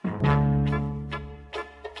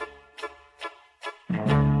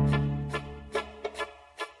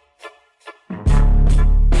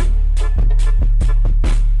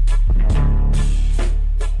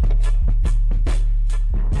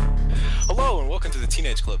welcome to the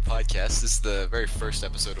Teenage Club podcast. This is the very first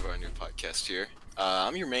episode of our new podcast here.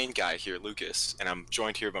 I'm your main guy here, Lucas, and I'm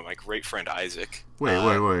joined here by my great friend Isaac.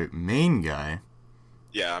 Wait, main guy?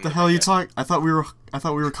 Yeah, I'm the hell main you guy. talk? I thought we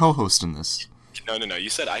were co-hosting this. No. You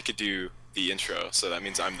said I could do the intro, so that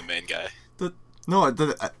means I'm the main guy.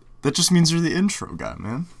 That just means you're the intro guy,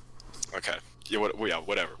 man. Okay. Yeah,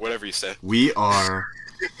 whatever you said. We are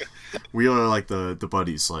like the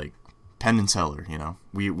buddies, like Penn and Teller. You know,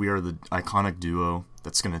 we are the iconic duo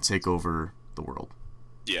that's gonna take over the world.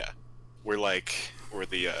 Yeah, we're the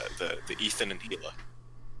Ethan and Hila,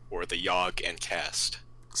 or the Yogg and Cast.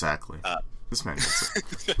 Exactly. This man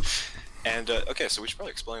gets it. And okay, so we should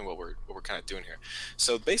probably explain what we're kind of doing here.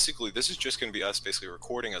 So basically, this is just going to be us basically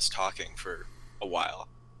recording us talking for a while,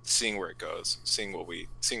 seeing where it goes, seeing what we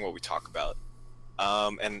talk about.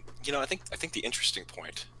 And you know, I think the interesting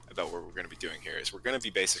point about what we're going to be doing here is we're going to be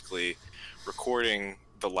basically recording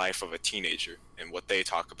the life of a teenager and what they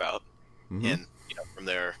talk about, Mm-hmm. and you know, from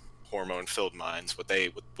their hormone-filled minds, what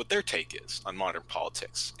their take is on modern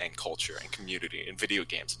politics and culture and community and video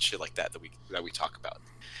games and shit like that we talk about.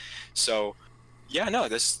 So, yeah, no,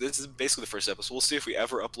 this is basically the first episode. We'll see if we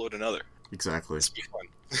ever upload another. Exactly. This will be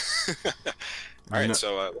fun. All right,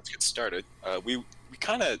 so let's get started. We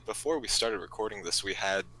kind of, before we started recording this, we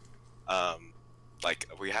had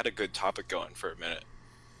we had a good topic going for a minute.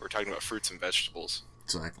 We were talking about fruits and vegetables.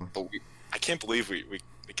 Exactly. But I can't believe we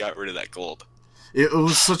got rid of that gold. It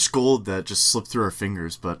was such gold that just slipped through our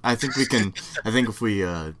fingers, but I think we can. I think if we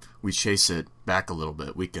chase it back a little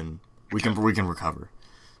bit, we can recover.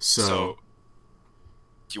 So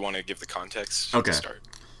do you want to give the context? Okay. To start?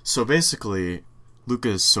 So basically,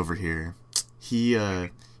 Lucas over here,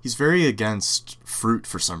 he's very against fruit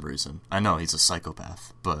for some reason. I know he's a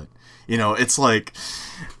psychopath, but you know, it's like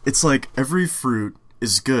every fruit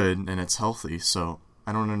is good and it's healthy. So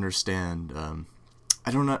I don't understand.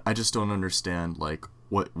 I just don't understand like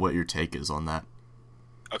what your take is on that.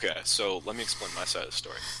 Okay, so let me explain my side of the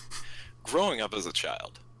story. Growing up as a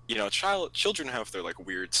child, you know, children have their like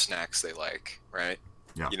weird snacks they like, right?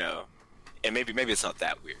 Yeah. You know, and maybe it's not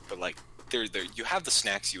that weird, but like they're you have the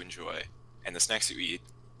snacks you enjoy and the snacks you eat,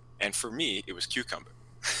 and for me it was cucumber.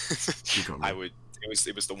 Cucumber.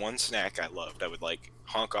 It was the one snack I loved. I would like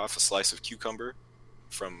honk off a slice of cucumber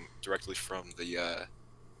directly from the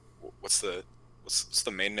what's the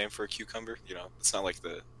main name for a cucumber? You know, it's not like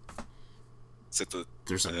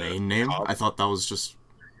There's a main name? cob? I thought that was just...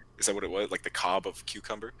 Is that what it was? Like the cob of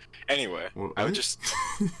cucumber? Anyway, What? I would just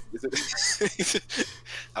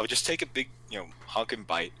I would just take a big, you know, honking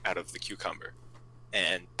bite out of the cucumber.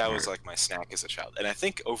 And that was like my snack as a child. And I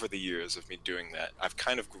think over the years of me doing that, I've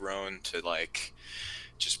kind of grown to like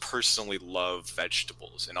just personally love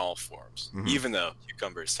vegetables in all forms, Mhm. even though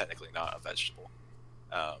cucumber is technically not a vegetable.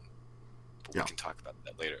 But Yeah. we can talk about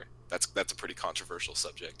that later. That's a pretty controversial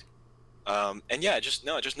subject. And yeah, it just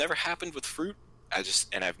never happened with fruit.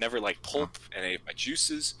 I've never liked pulp and any of my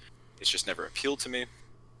juices. It's just never appealed to me.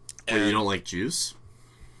 Wait, you And don't like juice?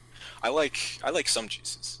 I like some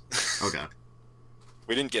juices. Okay.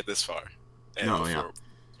 We didn't get this far. No, before yeah. we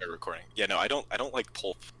started recording. Yeah, no, I don't like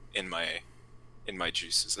pulp in my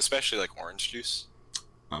juices, especially like orange juice.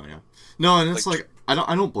 Oh yeah. No, and it's Like- like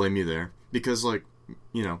I don't blame you there because like,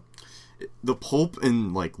 you know, the pulp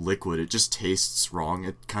in like liquid, it just tastes wrong.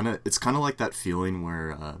 It's kind of like that feeling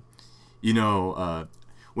where you know,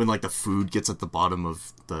 when like the food gets at the bottom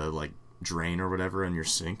of the like drain or whatever in your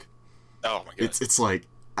sink. Oh my god. It's like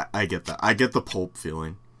I get that. I get the pulp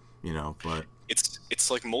feeling, you know, but It's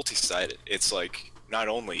like multi-sided. It's like not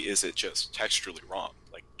only is it just texturally wrong,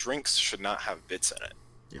 like drinks should not have bits in it.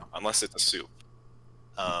 Yeah. Unless it's a soup.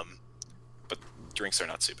 But drinks are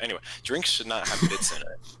not soup. Anyway, drinks should not have bits in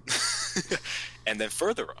it. And then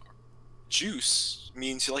further on, juice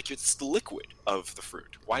means like it's the liquid of the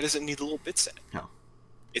fruit. Why does it need little bits in it? No.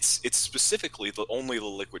 It's specifically only the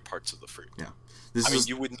liquid parts of the fruit. yeah.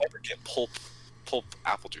 You would never get pulp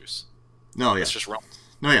apple juice. No, yeah. It's just wrong.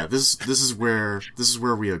 No, yeah, this is where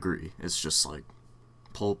we agree. It's just like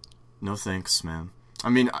pulp. No thanks, man. I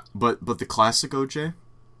mean, but the classic OJ,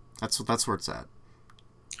 that's where it's at.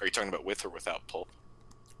 Are you talking about with or without pulp?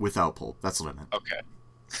 Without pulp, that's what I meant. Okay.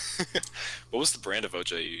 What was the brand of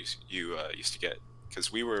OJ you used to get?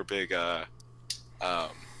 Because we were a big what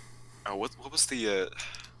was the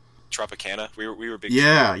Tropicana? We were big.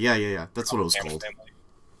 Yeah. That's what it was Tropicana called. family.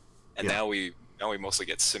 And Yeah. now we mostly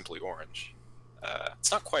get Simply Orange.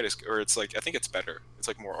 It's not quite as, or it's like I think it's better. It's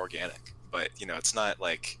like more organic, but you know, it's not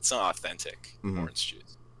authentic Mhm. orange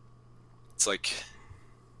juice. It's like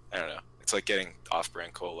I don't know. It's like getting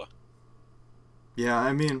off-brand cola. Yeah,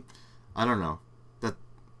 I mean, I don't know.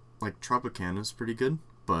 like Tropicana's pretty good,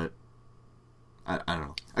 but I don't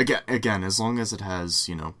know. Again, as long as it has,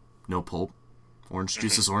 you know, no pulp, orange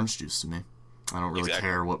juice is orange juice to me. I don't really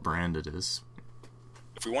care what brand it is.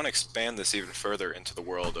 If we want to expand this even further into the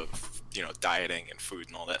world of, you know, dieting and food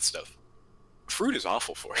and all that stuff, fruit is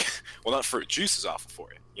awful for you. Well, not fruit, juice is awful for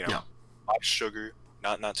you. You know, Yeah. a lot of sugar,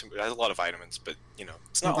 not too much. It has a lot of vitamins, but you know,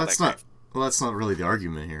 it's not Well, all that great. well, that's not really the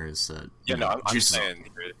argument here. Is that Yeah, no, I'm juice saying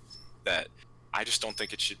here that I just don't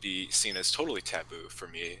think it should be seen as totally taboo for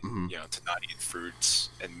me, you know, to not eat fruits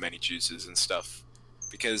and many juices and stuff,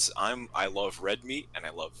 because I love red meat and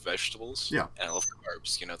I love vegetables, Yeah. and I love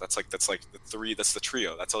carbs. You know, that's like that's the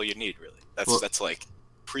trio. That's all you need, really. Well- That's like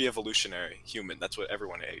pre-evolutionary human. That's what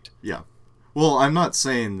everyone ate. Yeah. Well, I'm not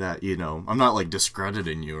saying that, you know, I'm not like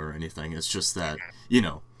discrediting you or anything. It's just that, you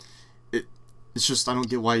know, it's just I don't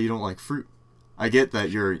get why you don't like fruit. I get that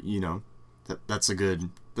you're, you know, that's a good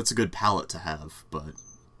palate to have, but,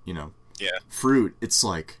 you know, Yeah. fruit, it's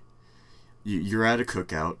like you're at a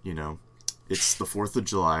cookout, you know, it's the 4th of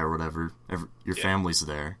July or whatever, your Yeah. family's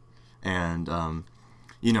there, and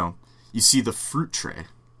you know, you see the fruit tray.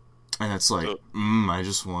 And it's like, I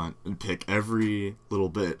just want to pick every little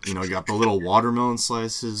bit. You know, you got the little watermelon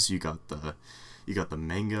slices, you got the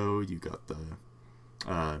mango, you got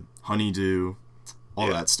the honeydew, all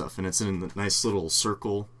that stuff, and it's in a nice little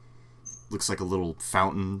circle. Looks like a little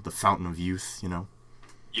fountain, the fountain of youth. You know.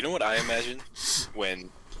 You know what I imagine when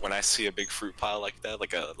I see a big fruit pile like that,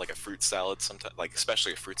 like a fruit salad, sometimes, like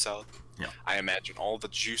especially a fruit salad. Yeah. I imagine all the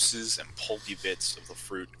juices and pulpy bits of the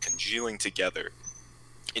fruit congealing together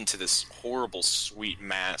into this horrible sweet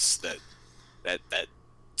mass that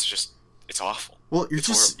it's awful. Well, you're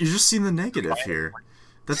It's just seeing the negative here.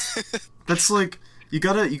 That's like you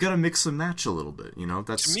gotta mix and match a little bit. You know,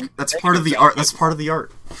 that's To me, part of the art. That's part of the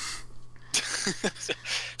art.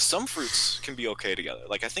 Some fruits can be okay together.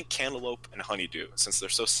 Like I think cantaloupe and honeydew, since they're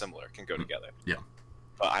so similar, can go together. Yeah.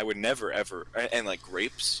 But I would never ever, and like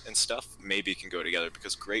grapes and stuff maybe can go together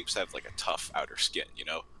because grapes have like a tough outer skin, you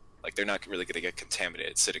know, like they're not really gonna get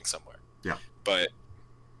contaminated sitting somewhere. Yeah. But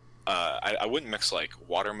I wouldn't mix like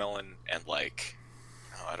watermelon and like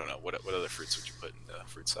I don't know what other fruits would you put in the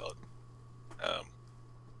fruit salad?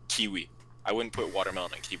 Kiwi. I wouldn't put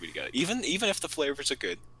watermelon and kiwi together. Even if the flavors are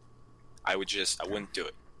good, I wouldn't do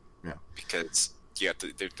it. Yeah. Because you have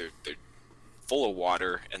to, they're full of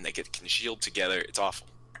water and they get congealed together. It's awful.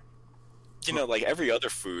 You know, like every other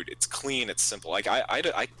food, it's clean, it's simple. Like when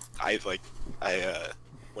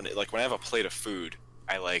I have a plate of food,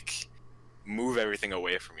 I like move everything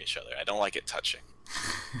away from each other. I don't like it touching.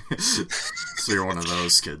 So you're one of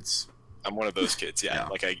those kids. I'm one of those kids, yeah. Yeah.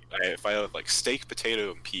 Like if I have like steak,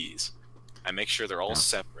 potato, and peas, I make sure they're all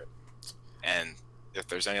separate. And if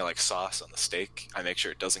there's any like sauce on the steak, I make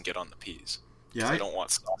sure it doesn't get on the peas. Yeah. I don't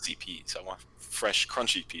want saucy peas. I want fresh,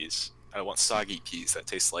 crunchy peas. I don't want soggy peas that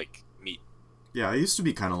taste like meat. Yeah, I used to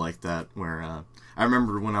be kind of like that, where I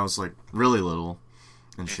remember when I was like really little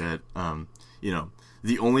and shit. You know,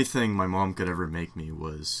 the only thing my mom could ever make me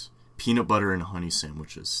was peanut butter and honey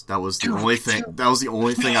sandwiches. That was the only thing. That was the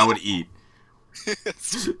only thing I would eat.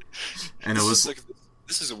 And it was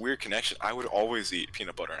this is a weird connection. I would always eat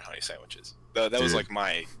peanut butter and honey sandwiches. That was Dude. like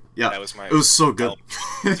my yeah. That was my. It was so good.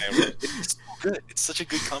 Sandwich. It's so good. It's such a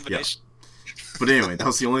good combination. But anyway, that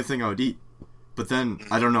was the only thing I would eat. But then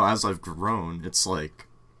I don't know. As I've grown, it's like,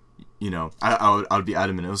 you know, I would be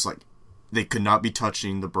adamant. It was like they could not be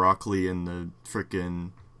touching the broccoli and the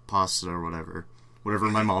frickin' pasta or whatever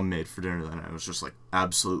my mom made for dinner that night. I was just like,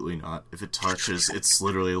 absolutely not. If it touches, it's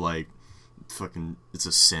literally like fucking. It's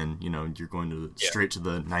a sin. You know, you're going to straight to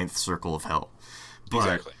the 9th circle of hell. But,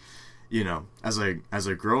 Exactly. you know, as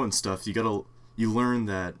I grow and stuff, you learn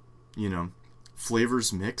that, you know,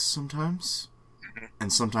 flavors mix sometimes,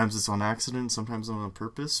 and sometimes it's on accident, sometimes on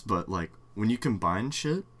purpose. But like when you combine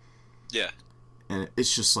shit, Yeah. and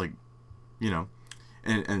it's just like, you know,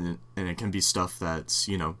 and it can be stuff that's,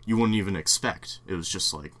 you know, you wouldn't even expect. It was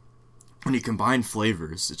just like when you combine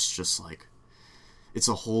flavors, it's just like it's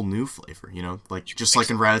a whole new flavor, you know, like just like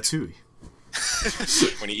in Ratatouille.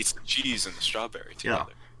 When he eats the cheese and the strawberry Yeah,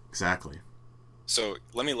 together. exactly. So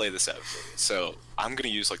let me lay this out for you. So I'm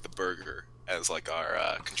gonna use like the burger as like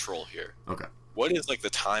our control here. Okay. What is like the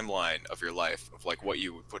timeline of your life of like what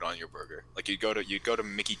you would put on your burger? Like you'd go to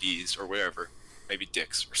Mickey D's or wherever, maybe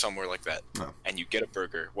Dick's or somewhere like that, and you get a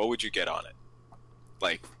burger. What would you get on it?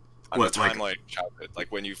 Like on What, the timeline of childhood,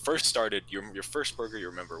 like when you first started your first burger, you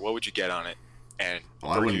remember what would you get on it, and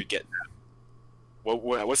Well, I where would wouldn't- you get that?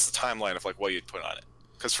 What's the timeline of like what you'd put on it?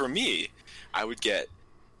 Because for me, I would get.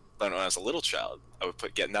 When I was a little child, I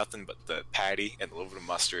would get nothing but the patty and a little bit of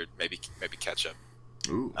mustard, maybe ketchup,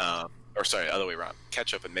 Ooh. Or sorry, other way around.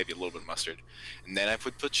 Ketchup and maybe a little bit of mustard, and then I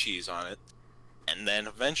would put cheese on it, and then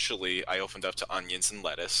eventually I opened up to onions and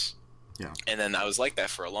lettuce. Yeah. And then I was like that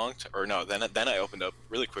for a long time. Or no, then I opened up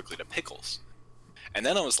really quickly to pickles. And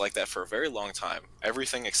then I was like that for a very long time.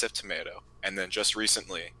 Everything except tomato. And then just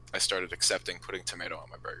recently, I started accepting putting tomato on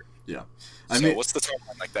my burger. Yeah. So what's the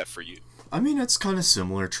timeline like that for you? I mean, it's kind of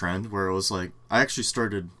similar trend where it was like, I actually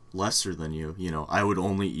started lesser than you. You know, I would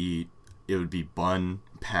only eat, it would be bun,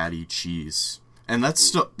 patty, cheese. And that's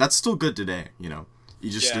still good today, you know.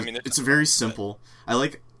 You just, it's very simple. I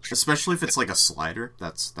like, especially if it's like a slider,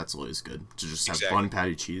 that's always good to just have bun,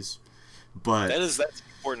 patty, cheese. But that's an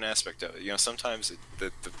important aspect of it. You know, sometimes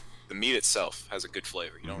the meat itself has a good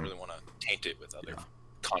flavor. You don't really want to taint it with other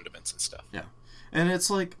condiments and stuff. Yeah. And it's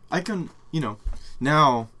like, I can, you know,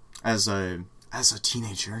 now as a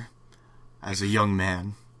teenager, as a young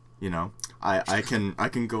man, you know, I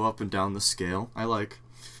can go up and down the scale. I like,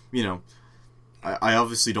 you know, I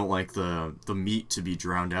obviously don't like the meat to be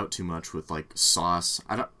drowned out too much with like sauce.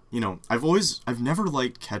 I don't, you know, I've never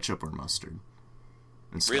liked ketchup or mustard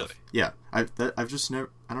and stuff. Really? Yeah. I've just never,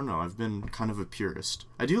 I don't know, I've been kind of a purist.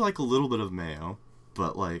 I do like a little bit of mayo,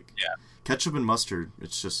 but like ketchup and mustard,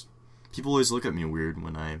 it's just, people always look at me weird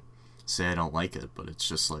when I say I don't like it, but it's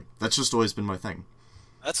just like, that's just always been my thing.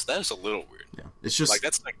 That is a little weird. Yeah. It's just like,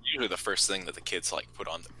 that's like usually the first thing that the kids like put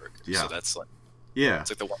on the burger. Yeah. So that's like, yeah, it's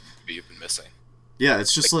like the one you've been missing. Yeah,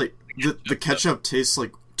 it's just like the ketchup tastes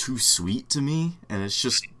like too sweet to me, and it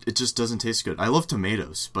just doesn't taste good. I love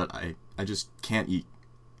tomatoes, but I just can't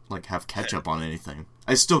have ketchup on anything.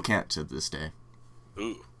 I still can't to this day.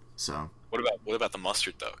 Ooh. So. What about the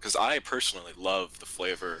mustard though? Because I personally love the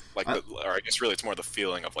flavor, like, or I guess really it's more the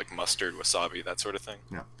feeling of like mustard, wasabi, that sort of thing.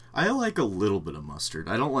 Yeah, I like a little bit of mustard.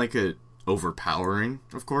 I don't like it overpowering,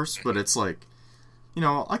 of course, but it's like, you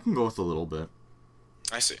know, I can go with a little bit.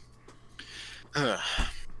 I see. I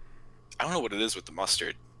don't know what it is with the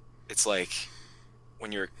mustard. It's like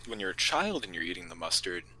when you're a child and you're eating the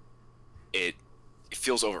mustard, it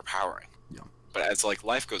feels overpowering. Yeah. But as like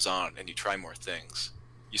life goes on and you try more things,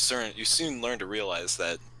 you soon learn to realize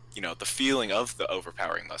that, you know, the feeling of the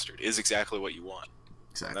overpowering mustard is exactly what you want.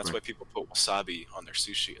 Exactly. And that's why people put wasabi on their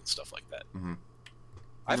sushi and stuff like that. Mm-hmm.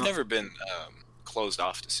 I've never been closed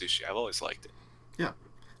off to sushi. I've always liked it. Yeah.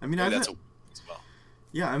 I mean, that's as well.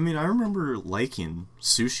 Yeah, I mean, I remember liking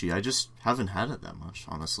sushi. I just haven't had it that much,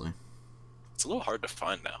 honestly. It's a little hard to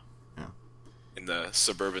find now. Yeah. In the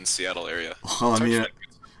suburban Seattle area. Well, I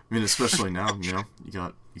mean, especially now, you know,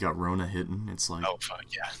 you got Rona hitting. It's like, oh fuck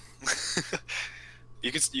yeah.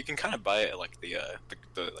 you can kind of buy it like the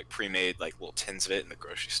like pre-made like little tins of it in the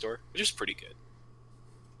grocery store, which is pretty good.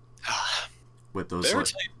 With those like,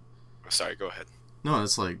 sorry, go ahead. No,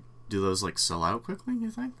 it's like, do those like sell out quickly,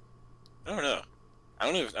 you think? I don't know.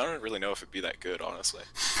 I don't really know if it'd be that good, honestly.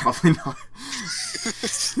 Probably not.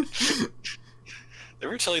 Did I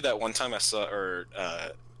ever tell you that one time I saw,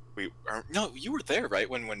 no, you were there, right?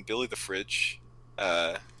 When Billy the Fridge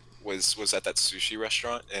was at that sushi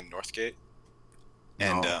restaurant in Northgate?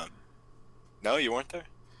 And no. No, you weren't there?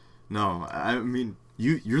 No, I mean,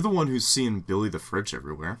 you're the one who's seeing Billy the Fridge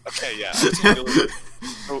everywhere. Okay, yeah.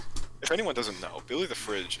 So, if anyone doesn't know, Billy the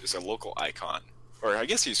Fridge is a local icon, or I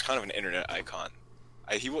guess he's kind of an internet icon.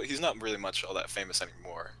 He's not really much all that famous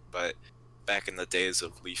anymore, but back in the days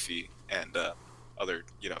of Leafy and other,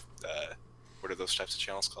 you know, what are those types of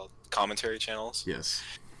channels called? Commentary channels? Yes.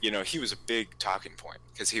 You know, he was a big talking point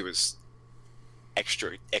because he was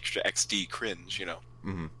extra XD cringe, you know.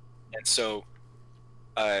 Mm-hmm. And so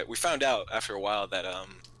we found out after a while that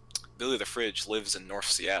Billy the Fridge lives in North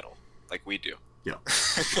Seattle, like we do. Yeah.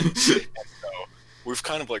 And so we've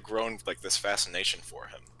kind of like grown like this fascination for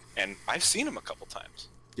him. And I've seen him a couple times.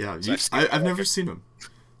 Yeah, I've never seen him.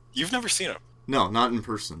 You've never seen him? No, not in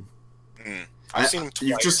person. I've seen him twice.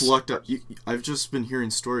 You've just lucked up. I've just been hearing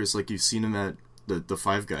stories like you've seen him at the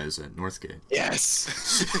Five Guys at Northgate.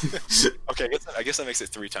 Yes. Okay, I guess that makes it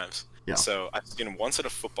 3 times. Yeah. So I've seen him once at a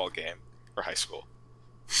football game for high school.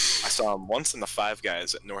 I saw him once in the Five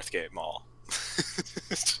Guys at Northgate Mall.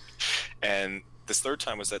 And this third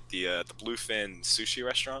time was at the Bluefin sushi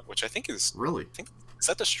restaurant, which I think is really. Is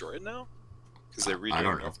that destroyed now? Because they're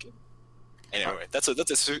redoing Northgate. Anyway, it's a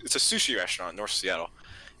sushi restaurant in North Seattle,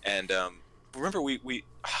 and remember we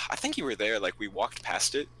I think you were there. Like we walked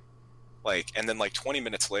past it, like, and then like 20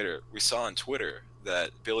 minutes later, we saw on Twitter that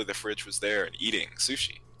Billy the Fridge was there and eating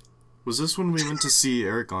sushi. Was this when we went to see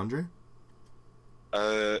Eric Andre?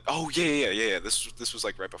 Oh yeah. This was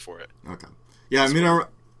like right before it. Okay. Yeah, I mean,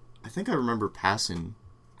 I think I remember passing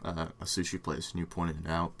a sushi place and you pointed it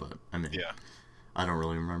out, but I mean, yeah. I don't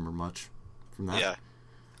really remember much from that. Yeah,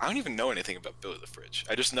 I don't even know anything about Billy the Fridge.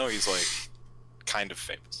 I just know he's like kind of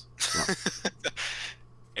famous. Yeah.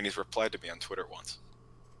 And he's replied to me on Twitter once.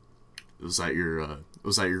 Was that your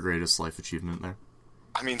greatest life achievement there?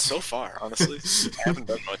 I mean, so far, honestly, I haven't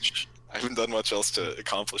done much. I haven't done much else to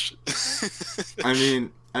accomplish it. I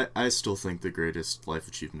mean, I still think the greatest life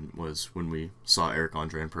achievement was when we saw Eric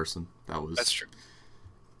Andre in person. That's true.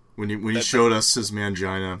 When he showed us his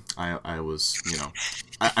mangina, I was, you know,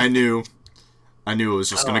 I knew it was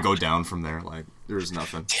just gonna go down from there. Like, there was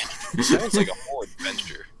nothing. That was like a whole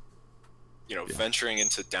adventure. You know, venturing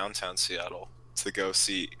into downtown Seattle to go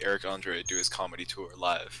see Eric Andre do his comedy tour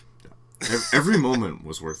live. Yeah. Every moment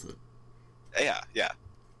was worth it. Yeah.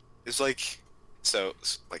 It's like, so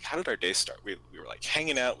like, how did our day start? We were like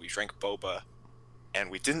hanging out, we drank boba,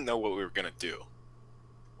 and we didn't know what we were gonna do,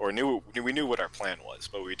 or we knew what our plan was,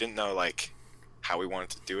 but we didn't know like how we wanted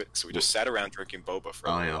to do it. So we just sat around drinking boba for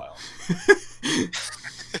a while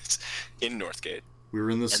in Northgate. We were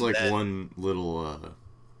in this one little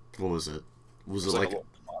what was it? Was it like a little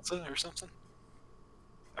plaza or something?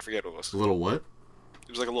 I forget what it was. A little what? It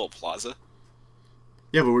was like a little plaza.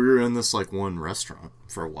 Yeah, but we were in this like one restaurant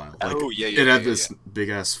for a while. Like, it had this big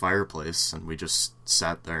ass fireplace, and we just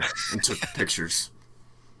sat there and took pictures.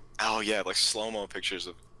 Oh yeah, like slow-mo pictures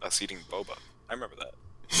of us eating boba. I remember that.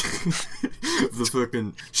 The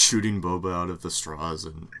fucking shooting boba out of the straws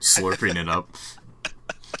and slurping it up.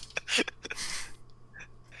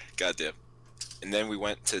 Goddamn. And then we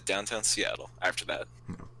went to downtown Seattle after that.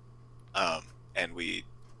 Yeah. And we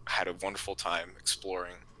had a wonderful time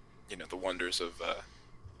exploring, you know, the wonders of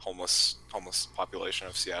homeless population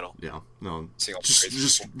of Seattle. Yeah. No. Seeing all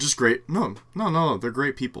just great. No. They're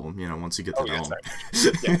great people. You know, once you get to know them.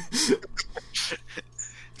 Yeah.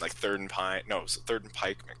 Like Third and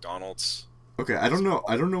Pike McDonald's. Okay, I don't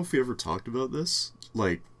know if we ever talked about this.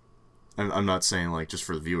 Like, I'm not saying like just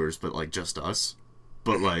for the viewers, but like just us.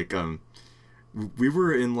 But like, we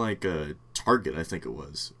were in like a Target, I think it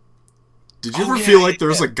was. Did you ever feel like there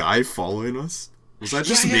was a guy following us? Was that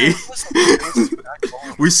just me?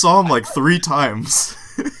 We saw him like 3 times.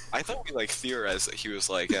 I thought we like theorized that he was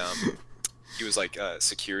like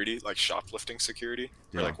security, like shoplifting security,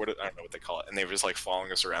 or like I don't know what they call it, and they were just like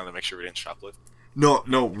following us around to make sure we didn't shoplift. No,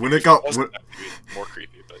 when it got more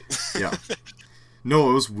creepy, but yeah, no,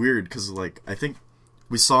 it was weird because like I think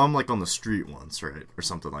we saw him like on the street once, right, or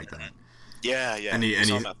something like that. Yeah.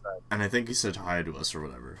 And I think he said hi to us or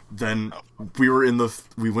whatever. Then we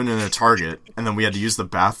went in a Target, and then we had to use the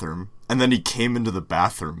bathroom, and then he came into the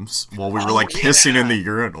bathrooms while we were like pissing in the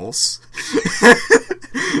urinals.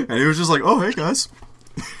 And he was just like, "Oh, hey guys."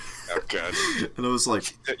 Oh god. And I was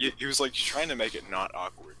like, he was like trying to make it not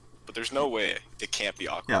awkward, but there's no way it can't be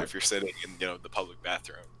awkward if you're sitting in, you know, the public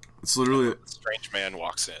bathroom. It's literally a strange man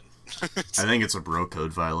walks in. I think it's a bro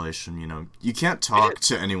code violation, you know. You can't talk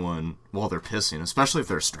to anyone while they're pissing, especially if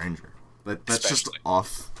they're a stranger. That's just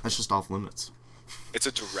off limits. It's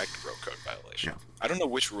a direct bro code violation. Yeah. I don't know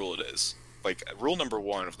which rule it is. Like, rule number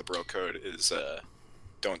 1 of the bro code is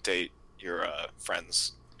don't date your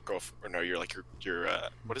friend's girlfriend, or no, your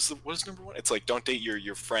what is number 1? It's like don't date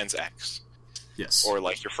your friend's ex. Yes. Or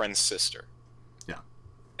like your friend's sister. Yeah.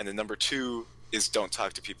 And then number 2 is don't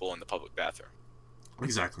talk to people in the public bathroom.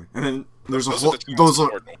 Exactly. And then there's well,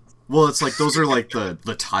 it's like those are like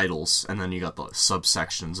the titles, and then you got the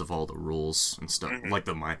subsections of all the rules and stuff, like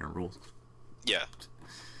the minor rules. Yeah.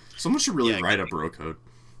 Someone should really write a bro code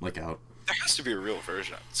like out. There has to be a real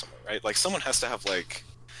version of it somewhere, right? Like someone has to have like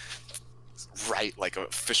like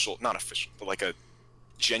not official, but like a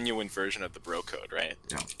genuine version of the bro code, right?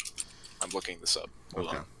 Yeah. I'm looking this up. Hold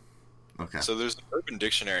on. Okay. So there's the Urban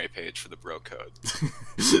Dictionary page for the bro code.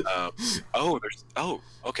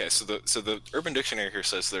 Okay. So the Urban Dictionary here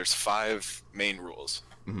says there's 5 main rules.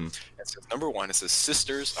 Mm-hmm. And so number 1, it says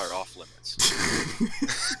sisters are off limits.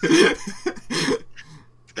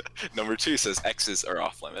 Number 2 says exes are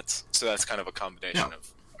off limits. So that's kind of a combination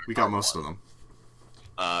of. We got most of them.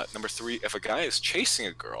 Number 3, if a guy is chasing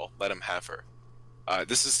a girl, let him have her.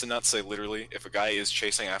 This is to not say literally. If a guy is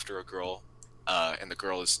chasing after a girl, and the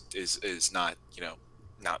girl is not, you know,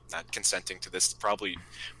 not consenting to this, probably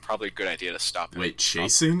a good idea to stop him. Wait,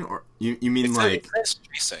 chasing, or you mean like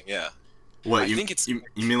chasing? Yeah. What you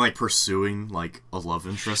mean like pursuing like a love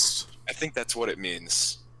interest? I think that's what it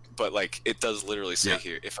means. But like it does literally say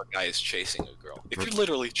here, if a guy is chasing a girl. If you're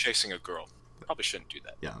literally chasing a girl, probably shouldn't do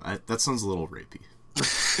that. Yeah, that sounds a little rapey.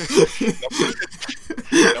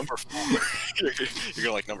 Number 4. You're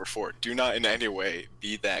gonna like number 4. Do not in any way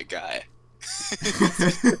be that guy.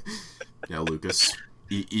 Yeah, Lucas.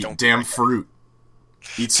 Eat damn fruit.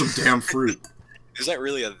 Eat some damn fruit. Is that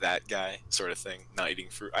really a that guy sort of thing? Not eating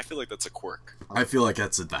fruit? I feel like that's a quirk. I feel like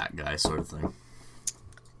that's a that guy sort of thing.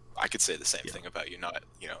 I could say the same thing about you not,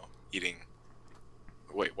 eating.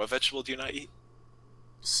 Wait, what vegetable do you not eat?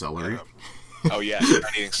 Celery. Oh yeah, you're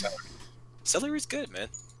not eating celery. Celery's good, man.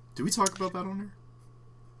 Did we talk about that on here?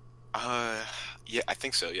 Yeah, I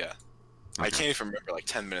think so. Yeah. Okay. I can't even remember. Like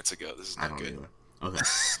 10 minutes ago. This is I not don't good. either. Okay.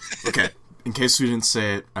 Okay. In case we didn't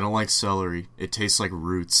say it, I don't like celery. It tastes like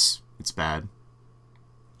roots. It's bad.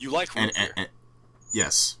 You like root beer. And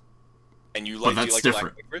yes. And you But like? Do you that's like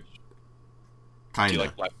different. black licorice? Kinda. Do you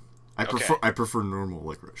like black? I prefer normal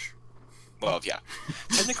licorice. Well, yeah.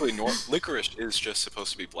 Technically, licorice is just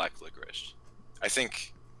supposed to be black licorice. I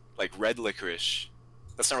think, like red licorice,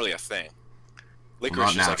 that's not really a thing.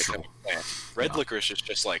 Licorice not is natural. like a type of plant. Red No. licorice is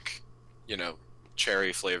just like,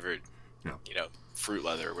 cherry flavored, Yeah. fruit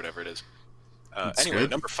leather or whatever it is. That's Anyway, good.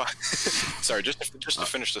 number 5. Sorry, just to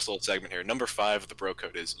finish this little segment here. Number 5 of the bro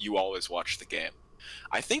code is you always watch the game.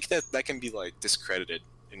 I think that can be like discredited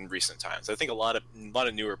in recent times. I think a lot of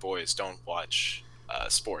newer boys don't watch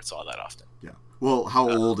sports all that often. Yeah. Well, how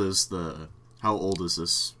old is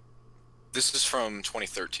this? This is from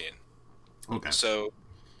 2013, Okay. so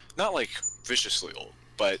not like viciously old,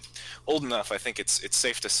 but old enough. I think it's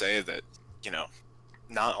safe to say that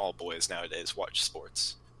not all boys nowadays watch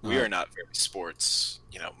sports. We Uh-huh. are not very sports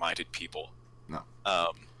minded people. No.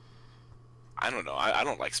 I don't know. I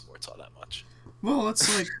don't like sports all that much. Well,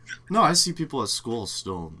 it's like no. I see people at school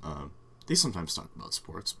still. They sometimes talk about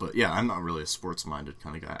sports, but yeah, I'm not really a sports-minded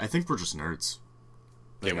kind of guy. I think we're just nerds.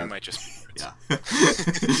 Yeah, Like, we might just be nerds.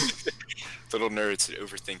 Yeah. Little nerds that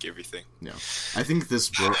overthink everything. Yeah. I think this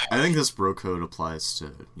bro code applies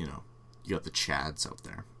to you got the Chads out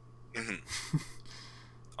there.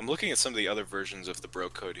 I'm looking at some of the other versions of the bro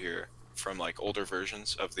code here from like older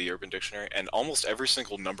versions of the Urban Dictionary, and almost every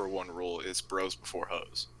single number 1 rule is bros before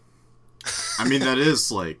hoes. I mean, that is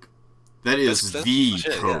the That's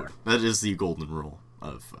code. yeah. That is the golden rule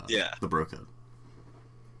of Yeah. the bro code.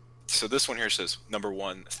 So this one here says, number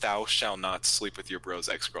 1, thou shalt not sleep with your bro's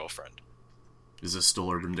ex-girlfriend. Is this still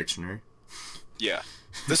Urban Dictionary? Yeah.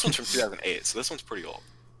 This one's from 2008, so this one's pretty old.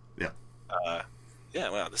 Yeah. Yeah,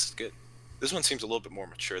 wow, this is good. This one seems a little bit more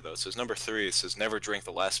mature, though. It says, number 3, it says, never drink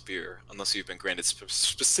the last beer unless you've been granted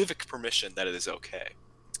specific permission that it is okay.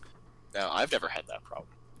 Now, I've never had that problem.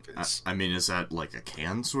 'Cause I mean, is that like a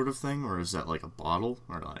can sort of thing, or is that like a bottle,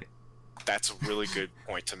 or like? that's a really good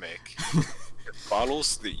point to make.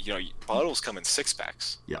 Bottles, bottles come in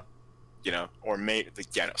 6-packs. Yeah. Or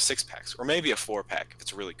 6-packs, or maybe a 4-pack if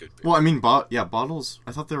it's a really good beer. Well, I mean, bottles.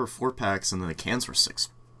 I thought they were 4-packs, and then the cans were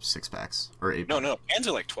 6-packs or 8. No, cans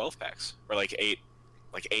are like 12-packs, or like 8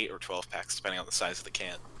 or 12-packs, depending on the size of the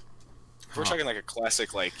can. If we're Huh. talking like a classic,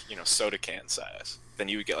 soda can size, then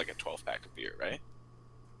you would get like a 12-pack of beer, right?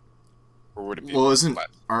 Or would it be? Well,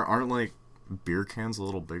 aren't like beer cans a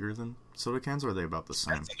little bigger than soda cans, or are they about the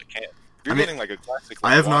same? Depends on the can. If you're I mean, getting like a classic,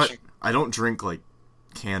 I have not. Washington- I don't drink like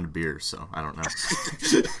canned beer, so I don't know.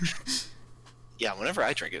 Yeah, whenever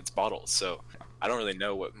I drink it, it's bottled, so I don't really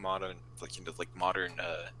know what modern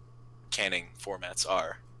canning formats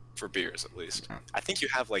are for beers, at least. Okay. I think you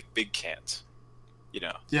have like big cans,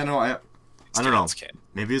 Yeah, no, I don't know. Stevens can.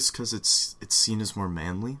 Maybe it's because it's seen as more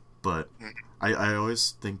manly, but Mhm. I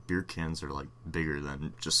always think beer cans are like bigger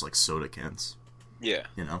than just like soda cans. Yeah,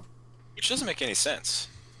 which doesn't make any sense.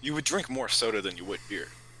 You would drink more soda than you would beer.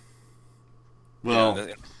 Well,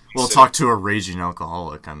 Yeah, well, so- talk to a raging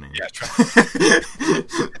alcoholic. I mean, Yeah,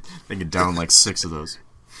 they could down like 6 of those.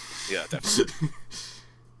 yeah, definitely.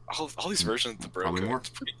 All these versions of the bro Probably code, more. it's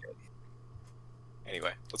pretty good.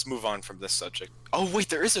 Anyway, let's move on from this subject. Oh wait,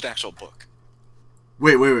 there is an actual book.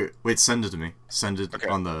 Wait! Send it to me. Send it Okay,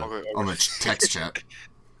 on the okay. on the text chat.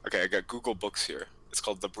 Okay, I got Google Books here. It's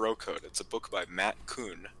called The Bro Code. It's a book by Matt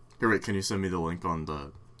Kuhn. Here, wait. Can you send me the link on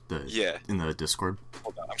the Yeah. in the Discord?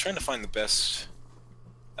 Hold on, I'm trying to find the best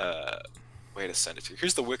way to send it to you.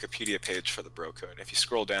 Here's the Wikipedia page for the Bro Code. If you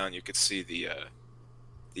scroll down, you could see the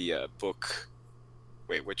book.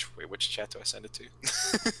 Which chat do I send it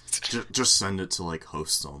to? Just send it to like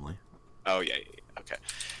hosts only. Oh yeah, okay.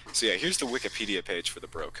 So yeah, here's the Wikipedia page for the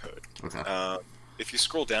Bro Code. Okay. If you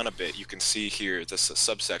scroll down a bit, you can see here this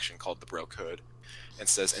subsection called the Bro Code. It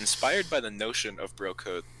says, inspired by the notion of Bro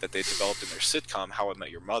Code that they developed in their sitcom How I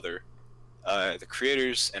Met Your Mother, the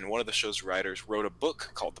creators and one of the show's writers wrote a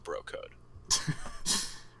book called the Bro Code.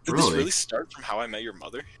 Did this really start from How I Met Your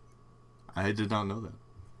Mother? I did not know that.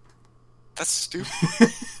 That's stupid.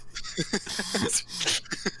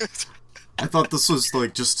 I thought this was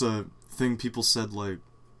like just a thing people said like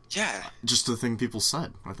Yeah. Just the thing people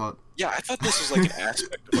said. I thought. Yeah, I thought this was like an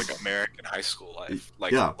aspect of like American high school life,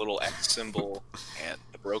 like Yeah. the little X symbol and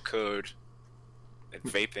the bro code and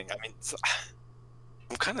vaping. I mean,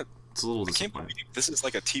 I'm kind of. It's a little I can't disappointing. believe this is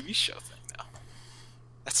like a TV show thing now.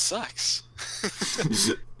 That sucks.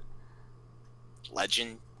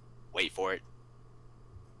 Legend. Wait for it.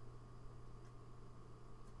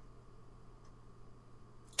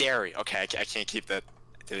 Dairy. Okay, I can't keep that.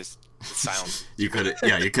 There's silence. You could,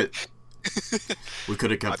 yeah, you could. We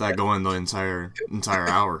could have kept that going the entire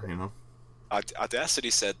hour, you know. Audacity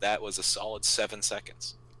said that was a solid 7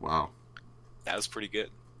 seconds. Wow. That was pretty good.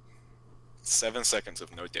 7 seconds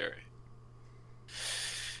of no dairy.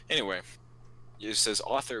 Anyway, it says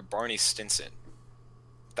author Barney Stinson.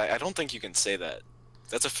 I don't think you can say that.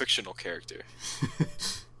 That's a fictional character.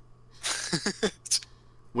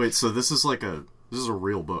 Wait, so this is a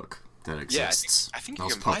real book that exists. I think that you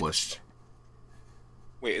was can buy published. this.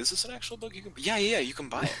 Wait, is this an actual book? You can. Yeah, you can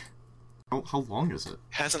buy it. How long is it? It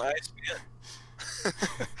has an ISBN.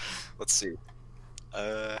 Let's see.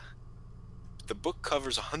 The book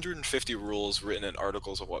covers 150 rules written in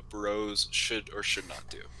articles of what bros should or should not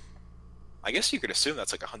do. I guess you could assume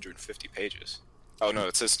that's like 150 pages. Oh no,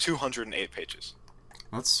 it says 208 pages.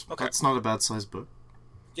 That's Okay. That's not a bad sized book.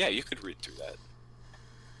 Yeah, you could read through that.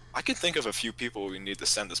 I could think of a few people we need to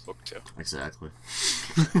send this book to. Exactly.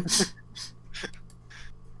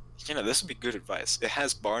 You know, this would be good advice. It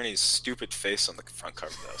has Barney's stupid face on the front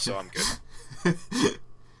cover though, so I'm good.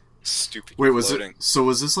 Stupid. Wait, was floating. it? So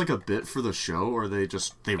was this like a bit for the show, or they wrote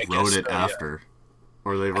guess it so, yeah. after,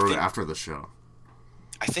 or they wrote it think- after the show?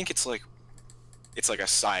 I think it's like a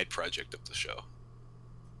side project of the show.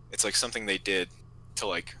 It's like something they did to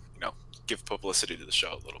like, give publicity to the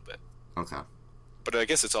show a little bit. Okay. But I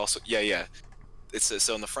guess it's also yeah. It says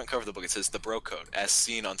so on the front cover of the book. It says the Bro Code, as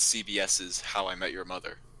seen on CBS's How I Met Your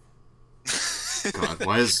Mother. God,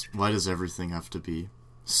 why does everything have to be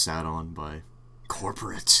sat on by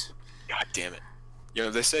corporate? God damn it!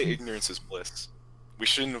 They say ignorance is bliss. We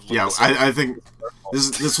shouldn't have. Yeah, this up. I think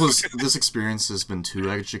this experience has been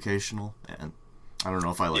too educational, and I don't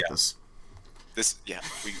know if I like Yeah. this. This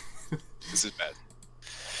is bad.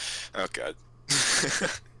 Oh god.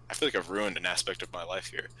 I feel like I've ruined an aspect of my life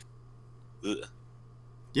here. Ugh.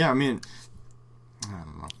 Yeah, I mean, I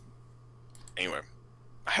don't know. Anyway,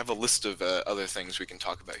 I have a list of other things we can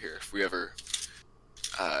talk about here if we ever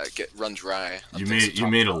run dry. on You things to made you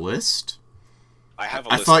talk made a about. list. I have a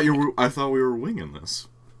I list. thought we were winging this,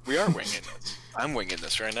 We are winging this. I'm winging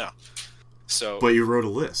this right now. So but you wrote a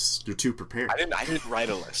list. You're too prepared. I didn't write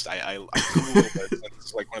a list. I Googled it.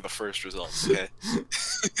 It's like one of the first results. Okay.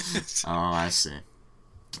 Oh, I see.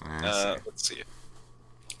 Let's see.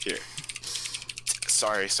 Here.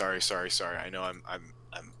 Sorry. I know I'm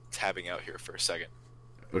tabbing out here for a second.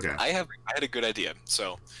 Okay. I had a good idea.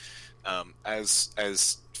 So,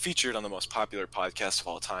 as featured on the most popular podcast of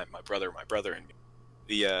all time, my brother and me,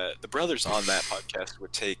 the brothers on that podcast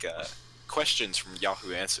would take questions from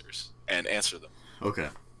Yahoo Answers and answer them. Okay.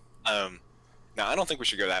 Now I don't think we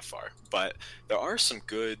should go that far, but there are some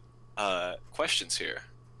good questions here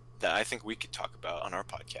that I think we could talk about on our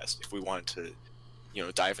podcast if we wanted to,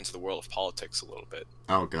 dive into the world of politics a little bit.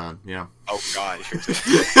 Oh God, yeah. Oh God!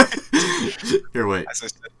 Here, wait.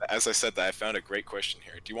 As I said that, I found a great question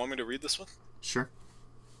here. Do you want me to read this one? Sure.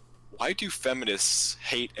 Why do feminists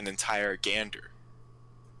hate an entire gander?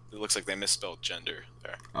 It looks like they misspelled gender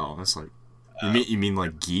there. Oh, that's like you mean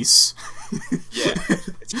like geese? Yeah,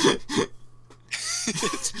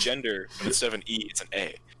 it's gender, but instead of an E, it's an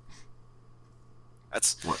A.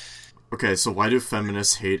 That's What? Okay, so why do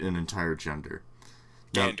feminists hate an entire gender?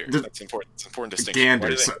 Now, gander. the- That's important. It's an important distinction. Why Gander.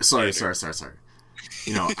 do they hate Sorry. gander?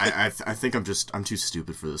 I think I'm too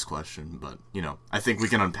stupid for this question, but I think we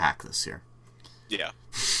can unpack this here. Yeah.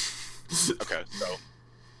 Okay, so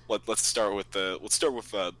let's start with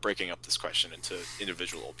breaking up this question into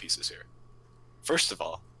individual pieces here. First of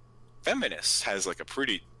all, feminist has like a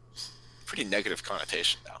pretty negative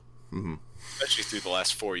connotation now, Hmm. especially through the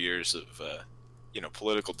last 4 years of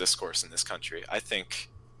political discourse in this country.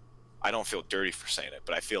 I don't feel dirty for saying it,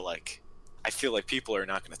 but I feel like people are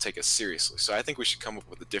not going to take us seriously. So I think we should come up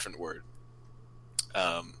with a different word,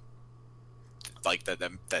 like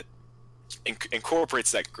that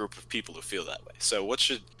incorporates that group of people who feel that way. So what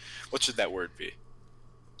should that word be?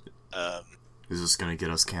 Is this gonna get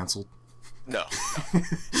us canceled? No.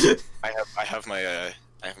 I have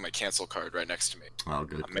my cancel card right next to me. Oh,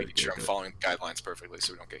 good. I'm making sure I'm following the guidelines perfectly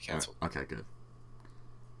so we don't get canceled. Right. Okay, good.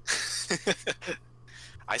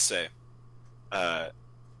 I say,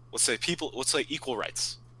 let's say equal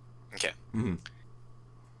rights. Okay. Hmm.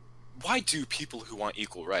 why do people who want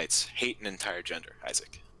equal rights hate an entire gender,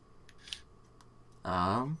 Isaac?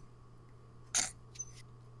 I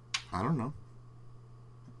don't know.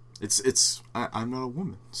 I'm not a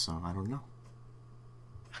woman, so I don't know.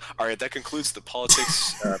 All right, that concludes the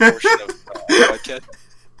politics portion of the podcast.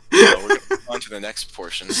 We're going to move on to the next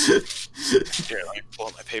portion. Here, let me pull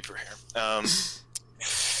up my paper here.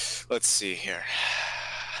 Let's see here.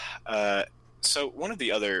 So one of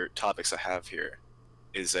the other topics I have here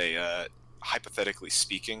is a hypothetically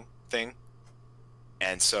speaking thing.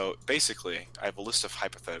 And so basically, I have a list of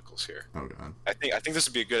hypotheticals here. Oh god. I think this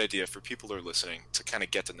would be a good idea for people who are listening to kind of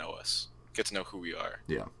get to know us, get to know who we are.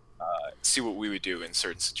 Yeah. See what we would do in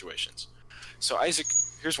certain situations. So Isaac,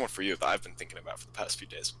 here's one for you that I've been thinking about for the past few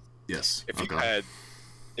days. Yes. If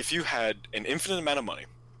you had an infinite amount of money,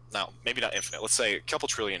 now maybe not infinite, let's say a couple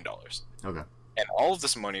 $1 trillion. Okay. And all of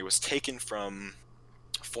this money was taken from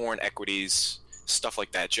foreign equities, stuff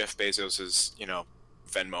like that, Jeff Bezos's,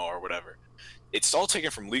 Venmo or whatever. It's all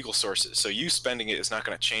taken from legal sources, so you spending it is not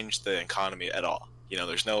going to change the economy at all.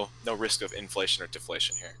 There's no risk of inflation or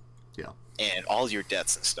deflation here. Yeah. And all your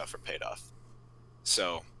debts and stuff are paid off.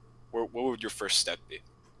 So, what would your first step be?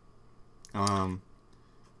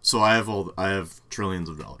 So I have trillions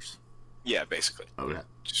of dollars. Yeah, basically. Okay.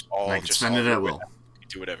 I can spend it at will. You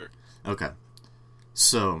do whatever. Okay.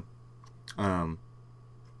 So,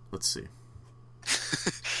 let's see.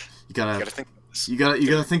 You gotta think about this. You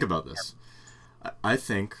gotta think about this. I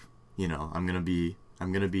think, I'm gonna be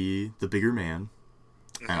the bigger man,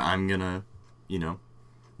 and I'm gonna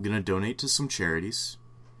donate to some charities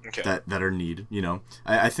that are needed.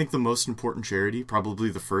 I think the most important charity, probably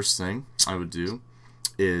the first thing I would do,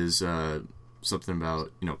 is something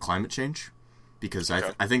about climate change, because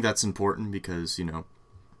I think that's important because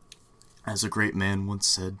as a great man once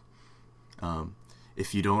said,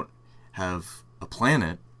 if you don't have a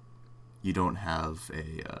planet, you don't have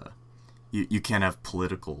a you can't have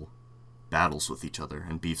political battles with each other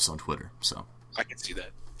and beefs on Twitter. So I can see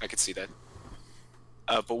that.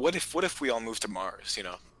 But what if we all move to Mars?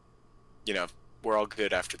 We're all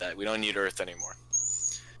good after that. We don't need Earth anymore.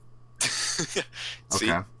 See, okay.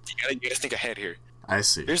 You gotta think ahead here. I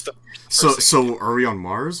see. Here's the so are we on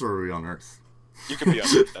Mars or are we on Earth? You can be on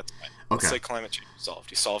Earth. That's fine. Okay. Let's say climate change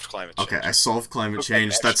solved. You solved climate change. Okay, I solved climate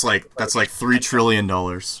change. That's like $3 trillion,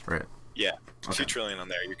 right? Yeah, okay. $2 trillion on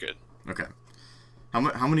there. You're good. Okay.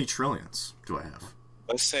 How many trillions do I have?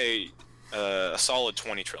 Let's say a solid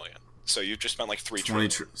 20 trillion. So you just spent like 3 trillion.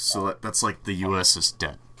 So that's like the U.S.'s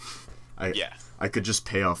debt. Yeah. I could just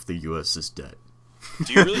pay off the U.S.'s debt.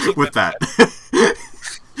 Do you really think with that?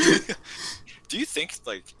 Do you think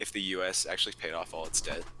if the U.S. actually paid off all its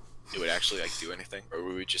debt, it would actually do anything, or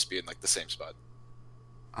would we just be in the same spot?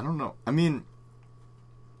 I don't know. I mean,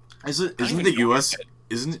 isn't the U.S.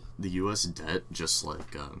 debt just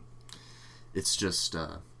it's just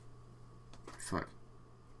fuck.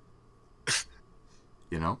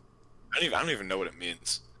 I don't even know what it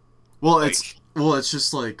means. Well, it's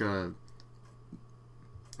just like okay.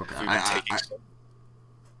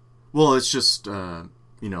 Well, it's just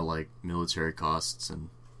military costs and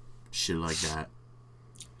shit like that.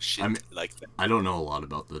 I don't know a lot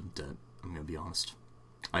about the debt. I'm gonna be honest.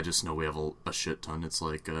 I just know we have a shit ton. It's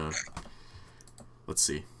let's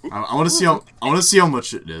see. I want to see how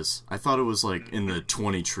much it is. I thought it was in the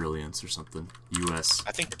 20 trillions or something. U.S.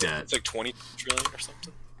 I think debt. It's 20 trillion or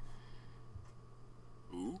something.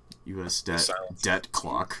 Ooh. U.S. debt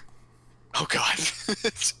clock. Oh god.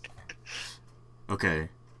 Okay.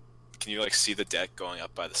 Can you see the debt going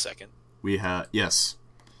up by the second? We have yes.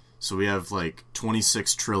 So we have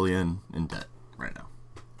 26 trillion in debt right now.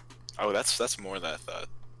 Oh, that's more than I thought.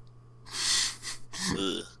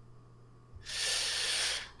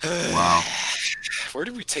 Wow. Where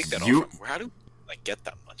did we take that all from? How do we get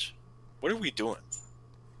that much? What are we doing?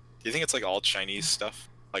 Do you think it's all Chinese stuff?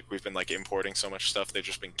 We've been importing so much stuff, they've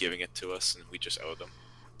just been giving it to us and we just owe them.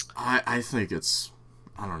 I think it's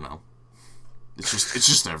I don't know. It's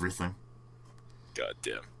just everything. God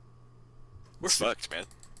damn. We're fucked, man.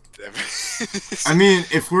 I mean,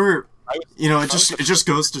 if we're it just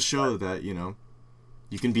goes to show that, you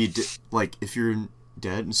can be if you're in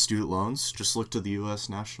debt and student loans, just look to the US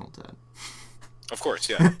national debt. Of course,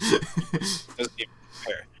 yeah. Doesn't even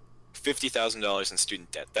compare. $50,000 in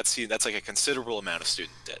student debt. That's a considerable amount of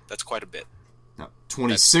student debt. That's quite a bit. No,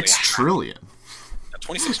 26 trillion. Now,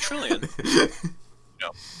 26 trillion.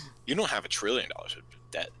 You don't have $1 trillion of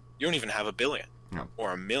debt. You don't even have $1 billion. No.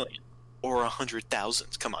 Or $1 million. Or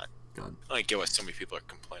 100,000. Come on. God. I don't get why so many people are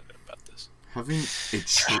complaining about this. Having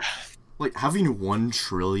having $1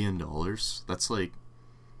 trillion,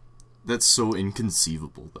 that's so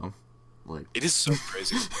inconceivable though. Like, It is so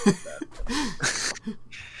crazy.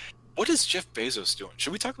 What is Jeff Bezos doing?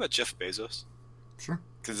 Should we talk about Jeff Bezos? sure.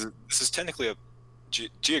 Because this is technically a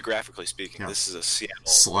geographically speaking, Yeah. this is a Seattle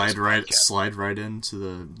Slide right podcast. into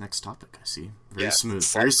the next topic. I see. Very Yeah, smooth.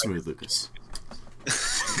 slide Very right smooth, Lucas.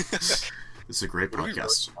 This is a great Would it be really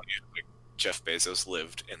podcast. funny if, like, Jeff Bezos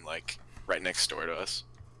lived in like right next door to us?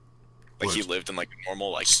 Like What? he lived in like a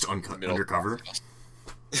normal like Just middle undercover.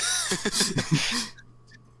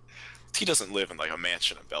 He doesn't live in like a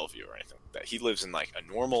mansion in Bellevue or anything like that. He lives in like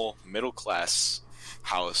a normal middle class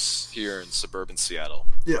house here in suburban Seattle.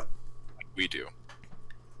 Yeah. Like we do.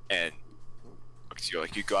 And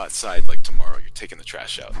you go outside like tomorrow, you're taking the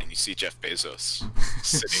trash out and you see Jeff Bezos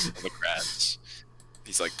sitting in the grass.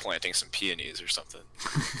 He's like planting some peonies or something.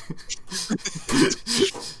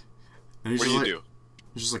 And What do you do?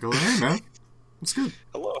 He's just like, oh, hey, man. It's good.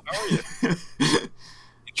 Hello, how are you?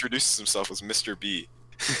 Introduces himself as Mr. B.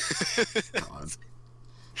 God.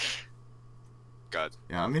 God.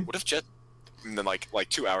 Yeah, I mean, What if Jet... And then like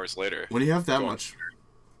 2 hours later... when you have that Go on. much...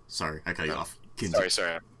 Sorry, I cut you No. off. Continue.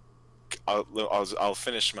 Sorry. I'll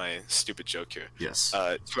finish my stupid joke here. Yes.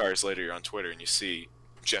 2 hours later, you're on Twitter and you see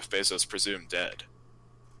Jeff Bezos presumed dead.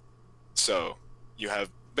 So you have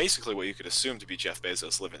basically what you could assume to be Jeff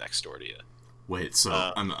Bezos living next door to you. Wait, so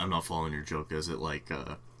I'm not following your joke. Is it like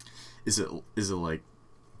is it like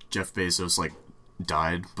Jeff Bezos like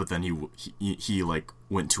died, but then he like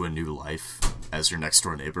went to a new life as your next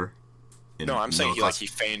door neighbor? No, I'm saying middle he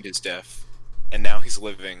feigned his death, and now he's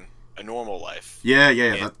living a normal life. Yeah.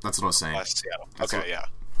 in That's what I was saying. West Seattle. That's Okay, what- yeah.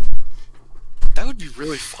 That would be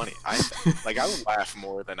really funny. I would laugh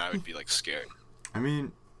more than I would be like scared. I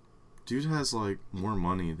mean, dude has like more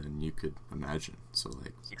money than you could imagine. So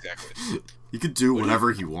like, Exactly. he could do What do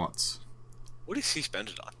whatever he wants. What does he spend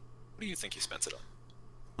it on? What do you think he spends it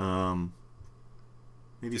on?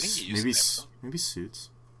 Maybe Do you think he maybe uses Amazon? maybe suits.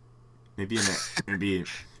 Maybe in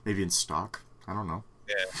maybe in stock. I don't know.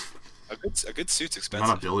 Yeah. A good suit's I'm expensive.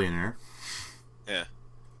 not a billionaire. Yeah.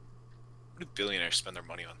 What do billionaires spend their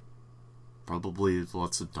money on? Probably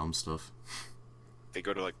lots of dumb stuff. They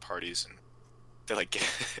go to like parties and they're like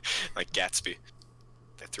like Gatsby.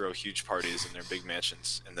 They throw huge parties in their big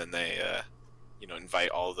mansions and then they invite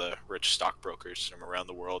all the rich stockbrokers from around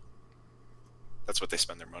the world. That's what they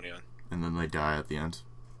spend their money on. And then they die at the end.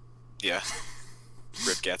 Yeah.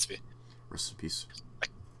 Rip Gatsby. Rest in peace.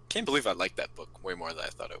 Can't believe I liked that book way more than I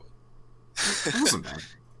thought I would. It wasn't bad.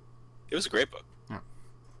 It was a great book. Yeah.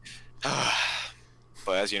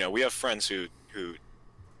 But as you know, we have friends who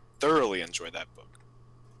thoroughly enjoy that book.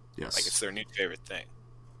 Yes. Like it's their new favorite thing.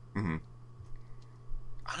 Mm-hmm.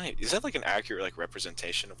 Is that like an accurate like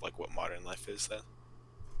representation of like what modern life is then?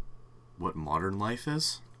 What modern life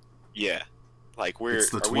is? Yeah. Like we're It's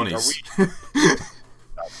the are we- 20s.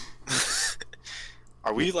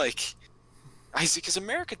 Are we like Isaac, is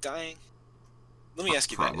America dying? Let me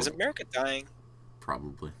ask you that. Is Probably. America dying?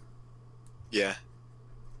 Probably. Yeah.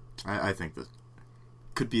 I think that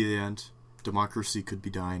could be the end. Democracy could be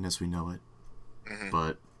dying as we know it. Mm-hmm.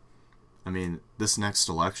 But I mean, this next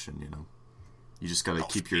election, you just gotta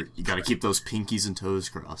Oh, gotta keep those pinkies and toes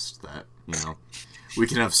crossed that, we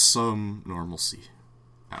can have some normalcy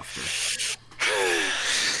after.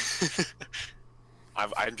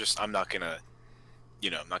 I'm not gonna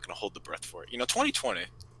hold the breath for it. 2020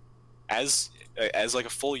 as like a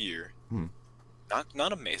full year,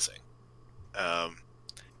 not amazing. I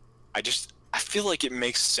feel like it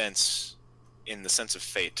makes sense in the sense of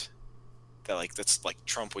fate that like that's like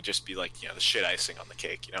Trump would just be like the shit icing on the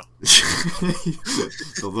cake,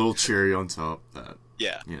 The little cherry on top that,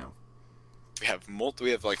 Yeah. We have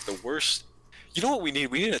like the worst. You know what we need?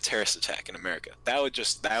 We need a terrorist attack in America.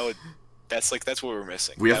 That's what we're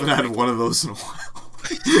missing. we haven't had one of those in a while.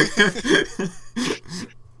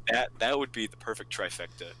 That would be the perfect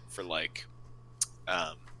trifecta for like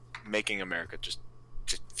making America just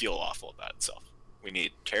feel awful about itself. We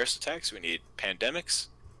need terrorist attacks, we need pandemics,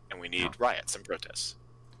 and we need riots and protests.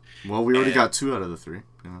 Well, we already And- got 2 out of the 3.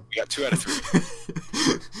 We got 2 out of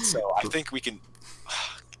 3. So I think we can.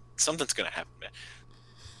 Something's gonna happen, man.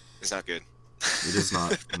 It's not good. It is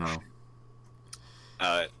not, no.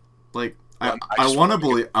 Like, I I just want to wanna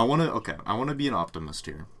believe, I want to be an optimist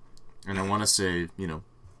here. And I want to say,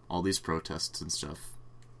 all these protests and stuff,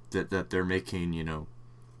 that they're making,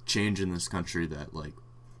 change in this country that, like,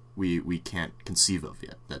 we can't conceive of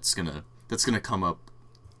yet. That's gonna come up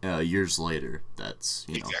years later. That's,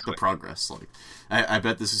 Exactly. the progress. Like, I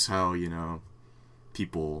bet this is how,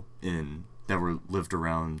 people that were lived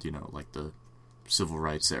around, like the civil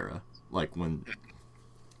rights era, like when,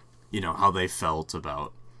 how they felt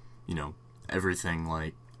about, everything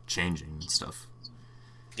like changing and stuff.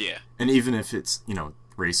 Yeah. And even if it's, you know,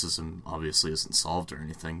 racism obviously isn't solved or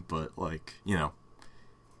anything, but like, you know,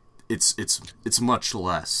 it's much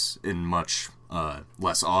less and much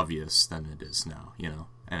less obvious than it is now, you know.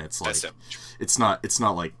 And it's like it's not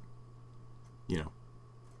like, you know.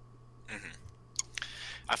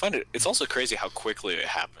 I find it's also crazy how quickly it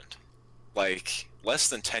happened. Like less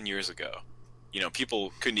than 10 years ago, you know,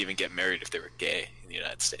 people couldn't even get married if they were gay in the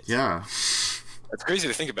United States. Yeah. That's crazy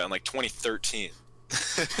to think about. In like 2013,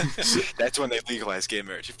 that's when they legalized gay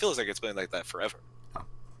marriage. It feels like it's been like that forever. Oh.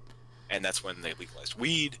 And that's when they legalized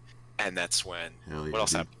weed, and that's when what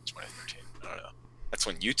else happened in 2013? I don't know. That's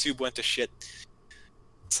when YouTube went to shit.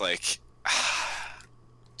 It's like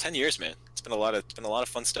 10 years, man. It's been a lot of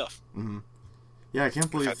fun stuff. Mm-hmm. Yeah, I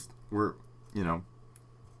can't believe we're, you know,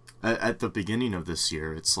 at the beginning of this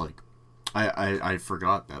year. It's like I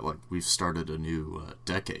forgot that like we've started a new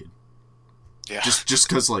decade. Yeah. Just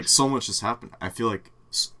because like so much has happened. I feel like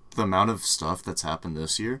the amount of stuff that's happened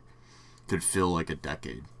this year could fill like a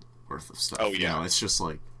decade worth of stuff. Oh yeah. You know, it's just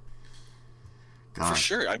like, God. For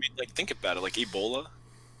sure. I mean, like think about it. Like Ebola,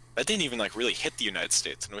 that didn't even like really hit the United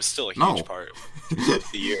States, and it was still a huge part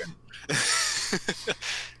of the year.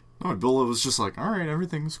 No, Ebola was just like, all right,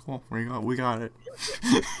 everything's cool. We got it.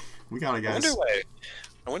 We got it, guys.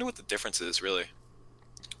 I wonder what the difference is really,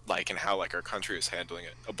 like, in how like our country is handling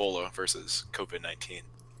it. Ebola versus COVID-19.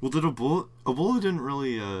 Well, did Ebola didn't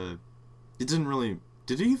really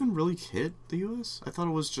did it even really hit the U.S.? I thought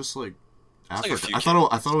it was just like Africa. Like I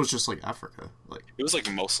thought it was just like Africa. Like it was like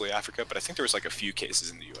mostly Africa, but I think there was like a few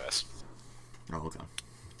cases in the U.S. Oh, okay.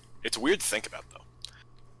 It's weird to think about though.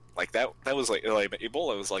 Like that was like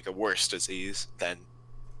Ebola was like a worse disease than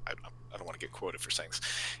I don't want to get quoted for saying this.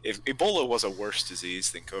 If Ebola was a worse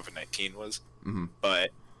disease than COVID-19 was,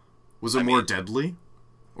 but was it more deadly?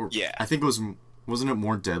 Or yeah, I think it wasn't it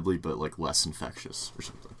more deadly but like less infectious or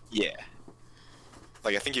something? Yeah,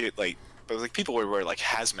 like I think but like people would wear like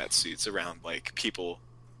hazmat suits around like people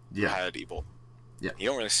who had Ebola. Yeah, you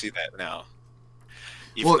don't really see that now.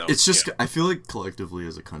 Well, it's just I feel like collectively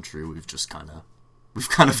as a country we've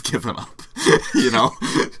kind of given up, you know?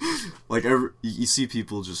 Like, you see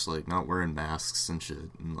people just, like, not wearing masks and shit,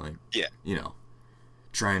 and, like, you know,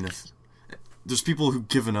 trying to... There's people who've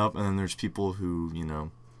given up, and then there's people who, you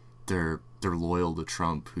know, they're loyal to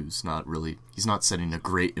Trump, who's not really... He's not setting a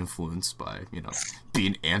great influence by, you know,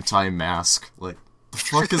 being anti-mask. Like, the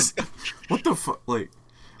fuck is... What the fuck? Like,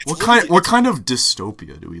 what kind of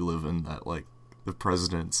dystopia do we live in that, like, the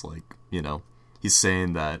president's, like, you know... He's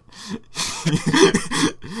saying that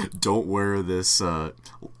don't wear this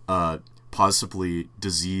possibly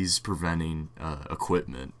disease-preventing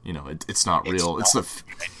equipment. You know, it's not real. It's the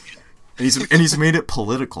and he's made it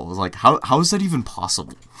political. It's like how is that even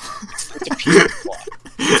possible? It's a piece of cloth.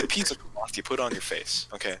 It's a piece of cloth you put on your face.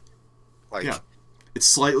 Okay, like it's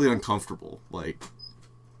slightly uncomfortable. Like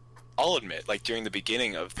I'll admit, like during the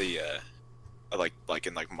beginning of the. Like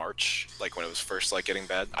in like March, like when it was first like getting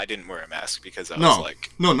bad, I didn't wear a mask because I was like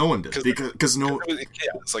no one did because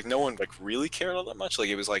it's like no one like really cared all that much. Like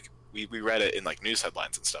it was like we read it in like news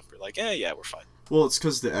headlines and stuff. We're like yeah we're fine. Well, it's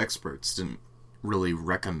because the experts didn't really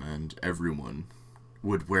recommend everyone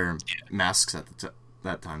would wear masks at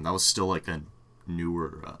that time. That was still like a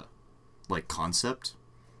newer like concept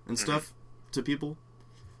and stuff to people.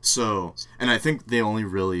 So and I think they only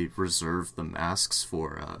really reserved the masks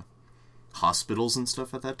for hospitals and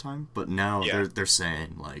stuff at that time, but now they're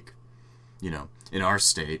saying like, you know, in our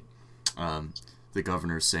state, the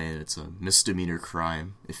governor's saying it's a misdemeanor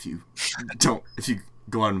crime if you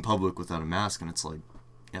go out in public without a mask, and it's like,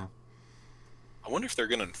 yeah. I wonder if they're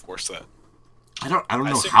gonna enforce that. I don't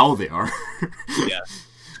know how they are. Yeah.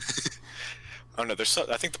 I don't know.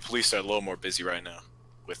 I think the police are a little more busy right now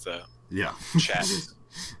with chat.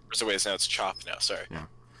 So wait, now it's CHOP now. Sorry. Yeah.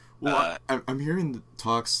 Well, I'm hearing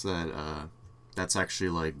talks that that's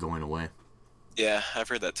actually like going away. Yeah, I've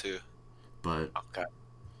heard that too. But okay,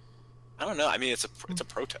 I don't know. I mean, it's a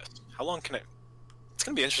protest. How long can it? It's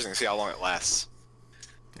gonna be interesting to see how long it lasts.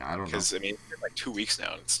 Yeah, I don't know. Because I mean, it's like 2 weeks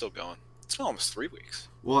now, and it's still going. It's been almost 3 weeks.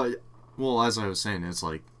 Well, as I was saying, it's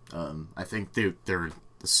like I think the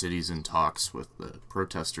city's in talks with the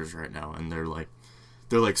protesters right now, and they're like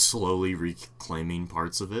slowly reclaiming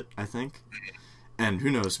parts of it. I think. And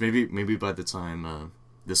who knows? Maybe by the time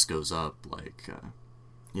this goes up, like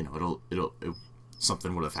you know, it'll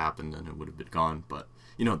something would have happened and it would have been gone. But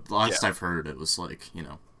you know, the last I've heard, it was like, you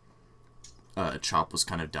know, CHOP was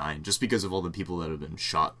kind of dying just because of all the people that have been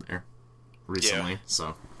shot there recently.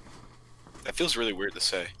 So that feels really weird to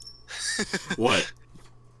say. What?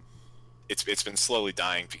 It's it's been slowly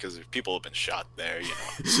dying because people have been shot there.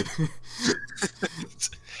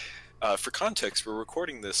 For context, we're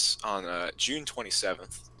recording this on June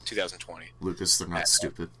 27th, 2020. Lucas, they're not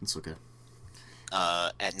stupid. It's okay.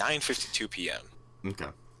 At 9:52 p.m. Okay.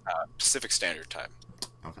 Pacific Standard Time.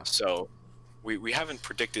 Okay. So we haven't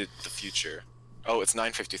predicted the future. Oh, it's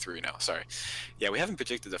 9:53 now. Sorry. Yeah, we haven't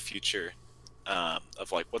predicted the future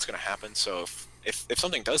of like what's going to happen. So if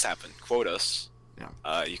something does happen, quote us.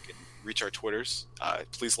 Yeah. You can reach our Twitters.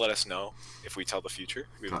 Please let us know if we tell the future.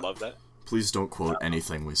 We would love that. Please don't quote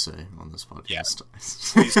anything we say on this podcast. Yeah.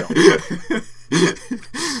 Please don't.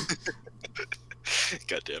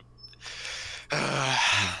 Goddamn.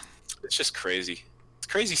 It's just crazy. It's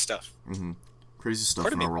crazy stuff. Mm-hmm. Crazy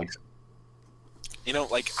stuff in our world.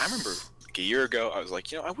 Like I remember like a year ago, I was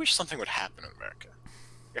like, I wish something would happen in America.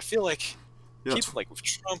 I feel like people like with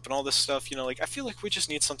Trump and all this stuff, like I feel like we just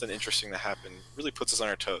need something interesting to happen. Really puts us on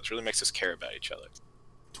our toes. Really makes us care about each other.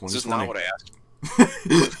 This is not what I asked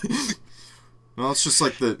for. Well, it's just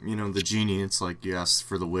like the genie. It's like you ask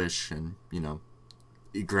for the wish, and you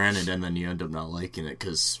grant it, and then you end up not liking it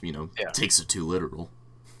because it takes it too literal.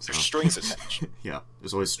 There's strings attached. Yeah,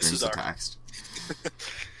 there's always strings attached.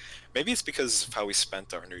 Maybe it's because of how we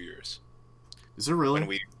spent our New Year's. Is it really? When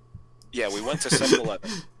we went to 7-Eleven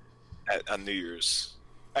on New Year's.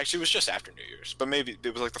 Actually, it was just after New Year's, but maybe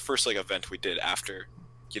it was like the first event we did after,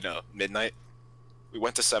 midnight. We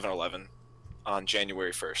went to 7-Eleven on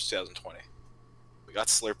January 1st, 2020. We got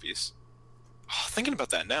Slurpees. Oh, thinking about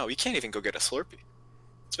that now, you can't even go get a Slurpee.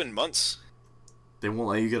 It's been months. They won't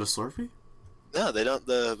let you get a Slurpee? No, they don't.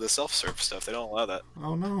 The self-serve stuff, they don't allow that.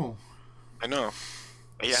 Oh no. I know.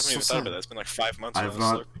 You haven't even thought about that. It's been like 5 months. I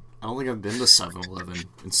don't think I've been to 7-Eleven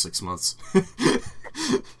in 6 months.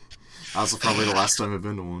 That was probably the last time I've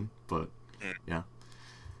been to one, but yeah.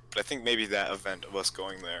 But I think maybe that event of us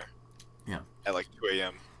going there at like 2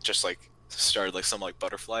 a.m. just like started like some like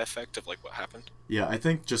butterfly effect of like what happened. Yeah, I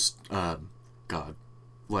think just God,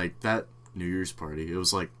 like that New Year's party, it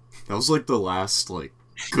was like that was like the last like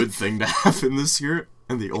good thing to happen this year,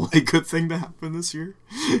 and the only good thing to happen this year,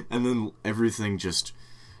 and then everything just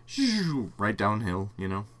right downhill.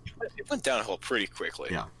 It went downhill pretty quickly.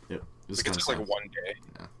 Yeah, it was like, it took like 1 day.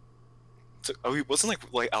 Yeah. So, it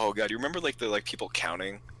wasn't like oh god, you remember like the like people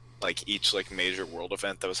counting like each like major world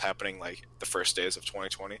event that was happening like the first days of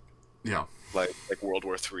 2020. Yeah. Like World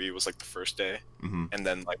War III was like the first day, and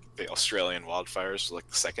then like the Australian wildfires was like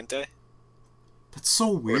the second day. That's so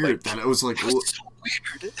weird. That it was like so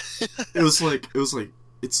weird. it was like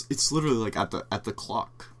it's literally like at the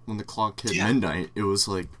clock when the clock hit midnight. It was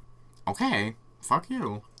like, okay, fuck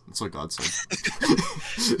you. That's what God said.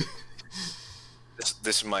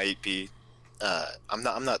 This might be. I'm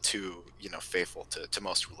not too faithful to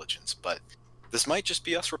most religions, but this might just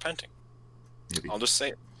be us repenting. Maybe. I'll just say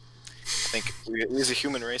it. I think we as a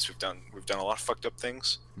human race we've done a lot of fucked up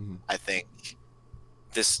things. Mm-hmm. I think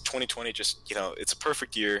this 2020 just it's a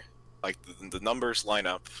perfect year. Like the numbers line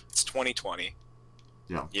up. It's 2020.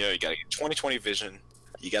 Yeah. You gotta get 2020 vision.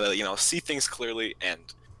 You gotta see things clearly. And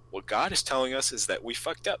what God is telling us is that we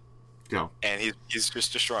fucked up. Yeah. And he's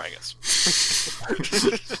just destroying us.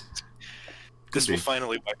 This will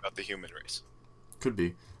finally wipe out the human race. Could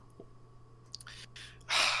be.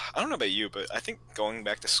 I don't know about you, but I think going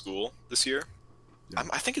back to school this year,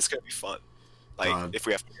 I think it's gonna be fun. Like if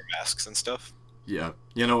we have to wear masks and stuff. Yeah,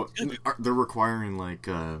 they're requiring like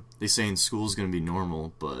they saying school's gonna be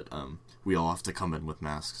normal, but we all have to come in with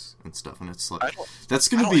masks and stuff, and it's like that's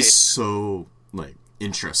gonna be so like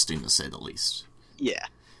interesting to say the least. Yeah.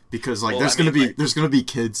 Because like there's gonna be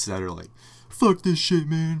kids that are like, fuck this shit,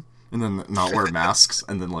 man, and then not wear masks,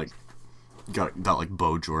 and then like got like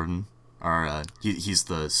Bo Jordan. He's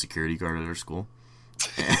the security guard at our school,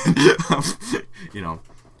 and he'll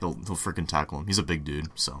freaking tackle him. He's a big dude,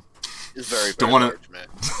 so he's very don't want to man.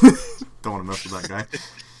 Don't want to mess with that guy.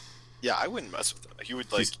 Yeah, I wouldn't mess with him. He would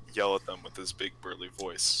yell at them with his big burly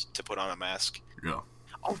voice to put on a mask. Yeah.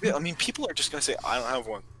 Oh yeah, I mean, people are just gonna say, "I don't have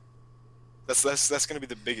one." That's gonna be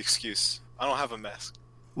the big excuse. I don't have a mask.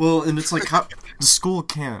 Well, and it's like how the school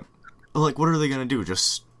can't. Like, what are they gonna do?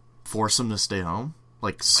 Just force them to stay home?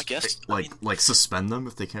 Like, I guess, like suspend them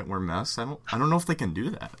if they can't wear masks. I don't know if they can do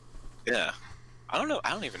that. Yeah, I don't know. I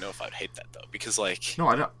don't even know if I'd hate that though, because like, no,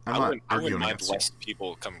 I don't. I wouldn't mind less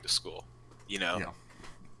people coming to school. Yeah.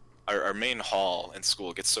 Our main hall in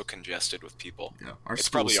school gets so congested with people. Yeah, our it's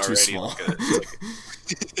school probably is too already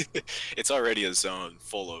small. It's already a zone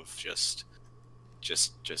full of just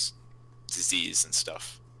disease and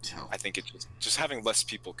stuff. Yeah. I think it's just having less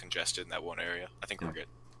people congested in that one area. I think we're good.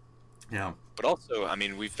 Yeah. But also, I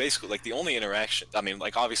mean, we've basically, like, the only interaction, I mean,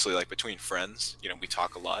 like, obviously, like, between friends, we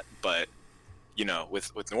talk a lot, but,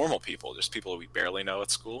 with normal people, just people we barely know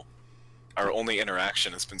at school, our only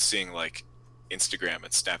interaction has been seeing, like, Instagram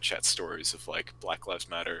and Snapchat stories of, like, Black Lives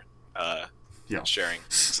Matter, Yeah. sharing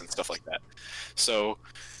and stuff like that. So,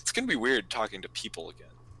 it's gonna be weird talking to people again.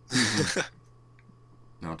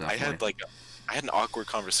 No, I definitely. had an awkward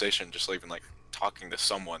conversation just even, like, talking to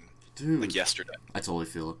someone, Dude, like, yesterday. I totally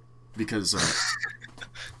feel it. Because,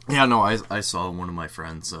 yeah, no, I saw one of my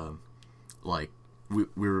friends, like, I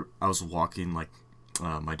was walking, like,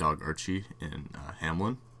 my dog Archie in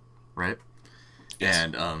Hamlin, right? Yes.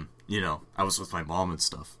 And, I was with my mom and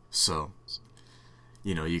stuff, so,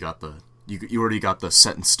 you already got the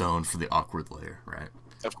set in stone for the awkward layer, right?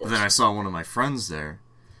 Of course. But then I saw one of my friends there,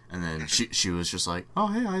 and then she was just like, "Oh,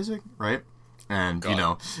 hey, Isaac," right? And,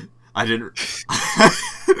 God. I didn't...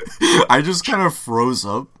 I just kind of froze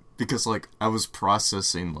up, because, like, I was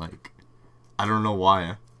processing, like... I don't know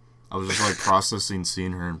why. I was just, like, processing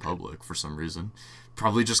seeing her in public for some reason.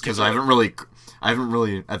 Probably just because I haven't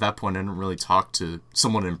really, at that point, I didn't really talk to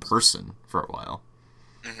someone in person for a while.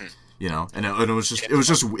 Mm-hmm. And it was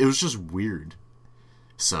just weird.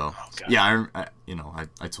 So, yeah, I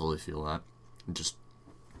totally feel that.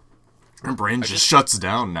 My brain just shuts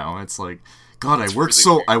down now. It's like, God, I work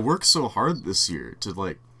so hard this year to,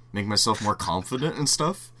 like, make myself more confident and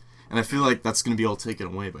stuff. And I feel like that's going to be all taken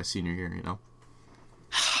away by senior year,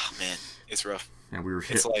 Man, it's rough. And we were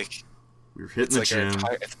hitting the gym.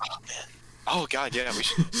 Oh, man. Oh, God, yeah, we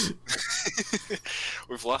should.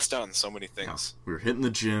 We've lost out on so many things. Yeah, we were hitting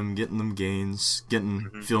the gym, getting them gains,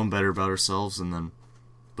 feeling better about ourselves, and then,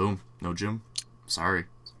 boom, no gym. Sorry.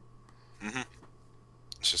 Mm-hmm.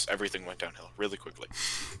 It's just everything went downhill really quickly.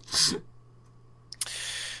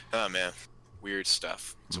 Oh, man. Weird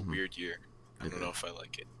stuff. It's a weird year. I don't know if I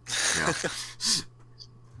like it. Yeah.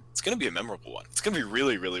 It's gonna be a memorable one. It's gonna be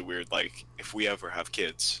really, really weird. Like, if we ever have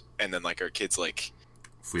kids, and then, like, our kids, like,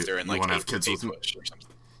 if they're in, like, have kids with me or something.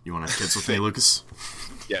 You want to have kids with me, Lucas?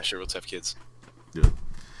 Yeah, sure. Let's have kids. Good.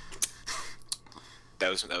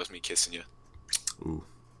 That was me kissing you. Ooh.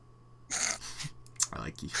 I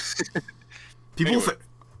like you.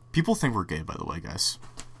 People think we're gay, by the way, guys.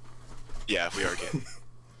 Yeah, we are gay.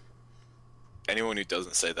 Anyone who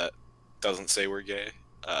doesn't say we're gay,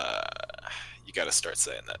 you got to start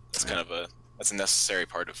saying that. That's that's a necessary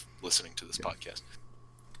part of listening to this podcast.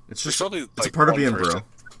 It's just probably it's a part of being bro.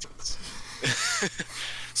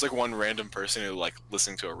 It's like one random person who, like,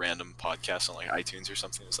 listening to a random podcast on, like, iTunes or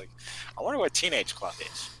something. It's like, I wonder what Teenage Club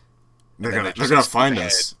is. They're gonna find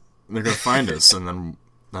us. They're gonna find us, and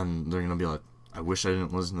then they're gonna be like, I wish I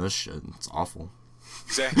didn't listen to this shit. It's awful.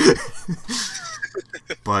 Exactly.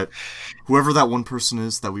 But whoever that one person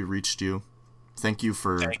is that we reached you, thank you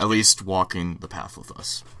for at least walking the path with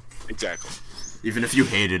us. Exactly. Even if you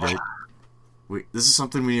hated it. This is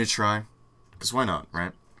something we need to try. Because why not,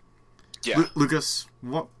 right? Yeah. Lucas,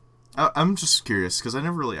 what? I'm just curious, because I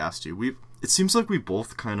never really asked you. It seems like we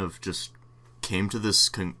both kind of just came to this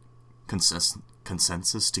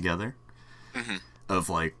consensus together. Mm-hmm. Of,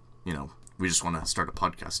 like, we just want to start a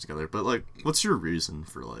podcast together. But, like, what's your reason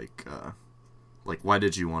for, like, why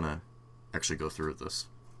did you want to actually go through with this?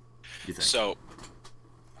 You think? So,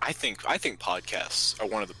 I think podcasts are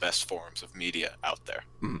one of the best forms of media out there.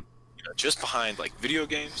 Mm-hmm. Just behind, like, video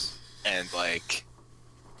games and, like,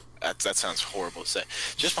 that sounds horrible to say.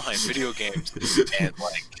 Just behind video games and,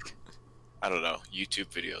 like, I don't know, YouTube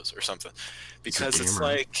videos or something, because it's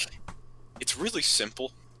like, it's really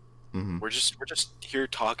simple. Mm-hmm. We're just here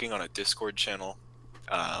talking on a Discord channel,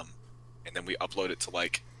 and then we upload it to,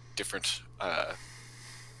 like, different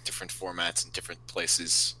formats and different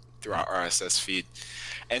places through our RSS feed,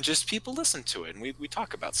 and just people listen to it, and we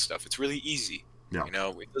talk about stuff. It's really easy. Yeah.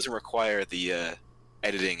 It doesn't require the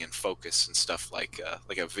editing and focus and stuff like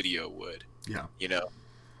a video would. Yeah.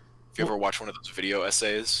 If you ever watch one of those video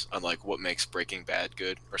essays on, like, what makes Breaking Bad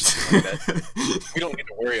good or something like that, we don't need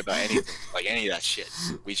to worry about anything, like, any of that shit.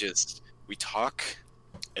 We talk,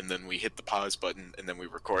 and then we hit the pause button, and then we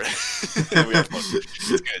record it. And we upload it.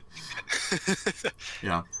 It's good.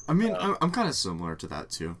 Yeah. I mean, I'm kind of similar to that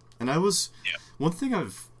too. And one thing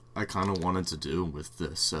I kind of wanted to do with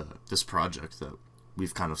this project that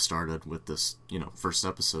we've kind of started with this, first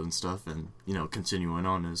episode and stuff, and, continuing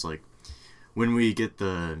on, is, like, when we get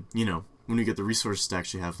the resources to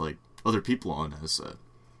actually have, like, other people on as,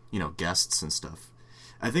 guests and stuff.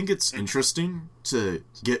 I think it's interesting to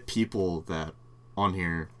get people that on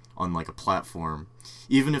here on, like, a platform,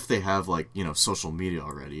 even if they have, like, social media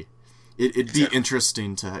already. It'd be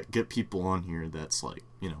interesting to get people on here that's, like,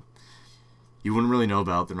 you wouldn't really know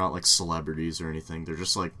about. They're not like celebrities or anything. They're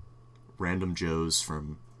just like random Joes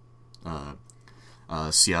from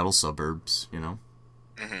Seattle suburbs, you know?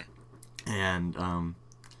 Mm-hmm. And,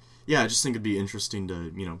 yeah, I just think it'd be interesting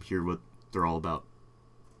to, hear what they're all about.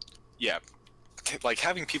 Yeah. Like,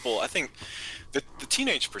 having people, I think the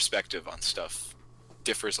teenage perspective on stuff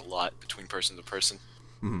differs a lot between person to person.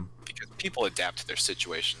 Mm-hmm. Because people adapt to their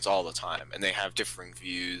situations all the time, and they have differing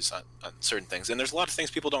views on certain things, and there's a lot of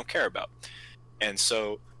things people don't care about. And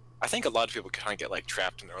so I think a lot of people kind of get like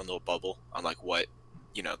trapped in their own little bubble on like what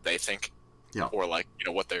they think, Yeah. or like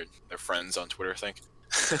what their friends on Twitter think.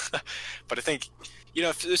 But I think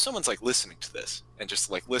if there's someone's like listening to this and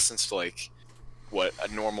just like listens to like what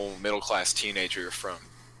a normal middle class teenager from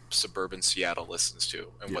suburban Seattle listens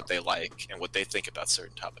to, and what they like and what they think about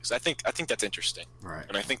certain topics, I think that's interesting, Right.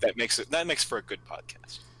 and I think that makes for a good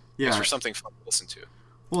podcast. Yeah. Makes for something fun to listen to.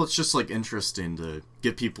 Well, it's just like interesting to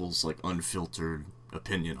get people's like unfiltered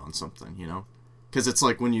opinion on something, because it's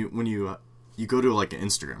like when you go to like an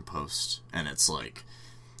Instagram post and it's like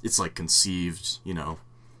conceived,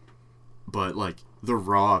 but like the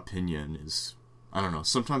raw opinion is, I don't know,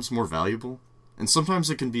 sometimes more valuable, and sometimes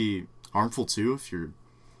it can be harmful too if you're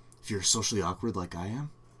socially awkward like I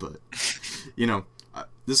am. But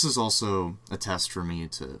this is also a test for me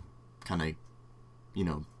to kind of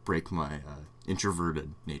break my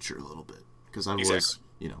introverted nature a little bit, because I was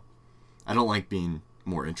I don't like being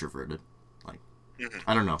more introverted. Like,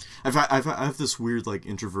 I don't know, I have this weird like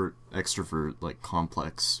introvert extrovert like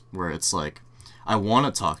complex where it's like I want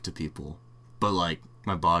to talk to people, but like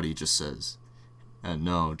my body just says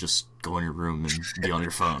no, just go in your room and be on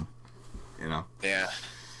your phone. Yeah,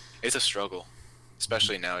 it's a struggle,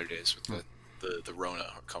 especially nowadays with the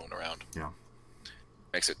Rona coming around. Yeah,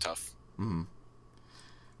 makes it tough. Mm-hmm.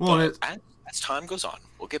 Well, as time goes on,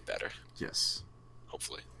 we'll get better. Yes,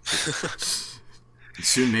 hopefully.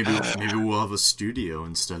 Soon, maybe we'll have a studio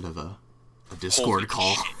instead of a Discord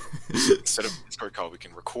call. Instead of a Discord call, we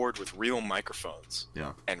can record with real microphones.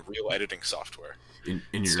 Yeah. And real editing software. In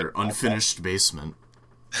your unfinished basement.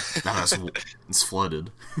 It's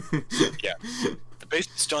flooded. Yeah. The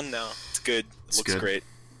basement's done now. It's good. It looks great. It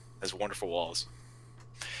has wonderful walls.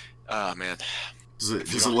 Ah, man. Does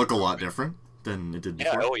it look a lot different than it did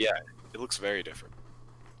before? Yeah. Oh, yeah. It looks very different.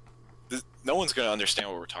 No one's going to understand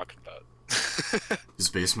what we're talking about. His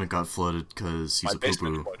basement got flooded because he's a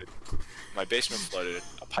poo-poo. My basement flooded,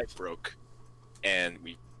 a pipe broke, and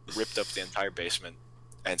we ripped up the entire basement,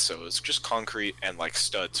 and so it was just concrete and like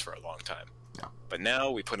studs for a long time. Yeah. But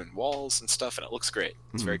now we put in walls and stuff, and it looks great.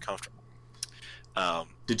 It's very comfortable.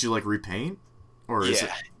 Did you like repaint, or is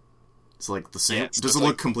it's like the same? Yeah, does it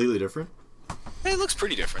look completely different? It looks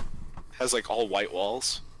pretty different. It has like all white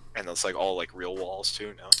walls, and it's like all like real walls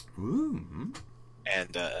too now. Ooh.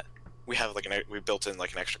 And we have like we built in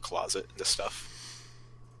like an extra closet and this stuff.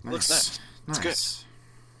 Nice. Looks nice. It's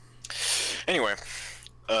good. Anyway,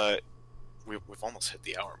 we've almost hit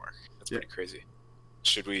the hour mark. That's pretty crazy.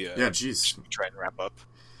 Should we? Should we try and wrap up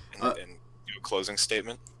and do a closing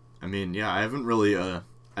statement? I mean, yeah, I haven't really. I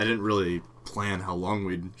didn't really plan how long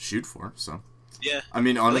we'd shoot for, so. Yeah. I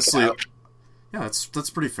mean, honestly, yeah, that's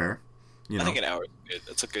pretty fair. I think an hour is good.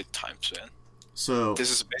 That's a good time span. So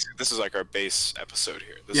this is like our base episode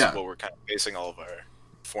here. This is what we're kind of basing all of our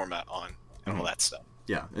format on and all that stuff.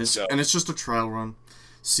 Yeah, and it's just a trial run.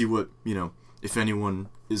 See what, if anyone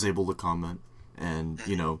is able to comment and,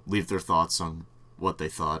 leave their thoughts on what they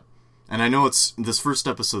thought. And I know this first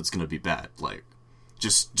episode's going to be bad. Like,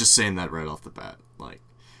 just saying that right off the bat. Like,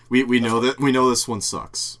 we know this one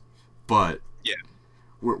sucks. But yeah,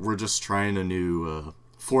 we're just trying a new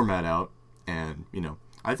format out, and,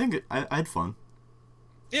 I think I had fun.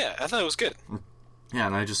 Yeah, I thought it was good. Yeah,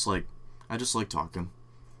 and I just like talking.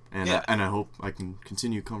 And I hope I can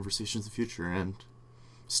continue conversations in the future and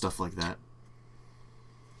stuff like that.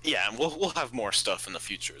 Yeah, and we'll have more stuff in the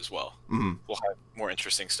future as well. Mm-hmm. We'll have more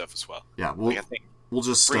interesting stuff as well. Yeah, I think we'll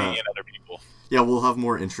just bringing in other people. Yeah, we'll have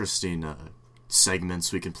more interesting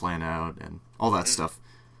segments we can plan out and all that stuff.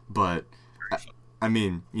 But I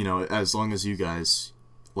mean, as long as you guys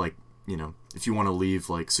like, if you want to leave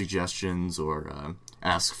like suggestions or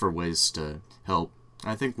ask for ways to help,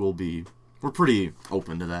 I think we're pretty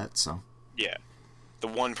open to that. So yeah, the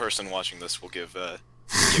one person watching this will give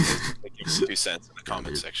 2 cents in the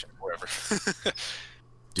comment section, or wherever.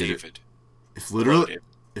 David. If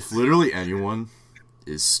literally anyone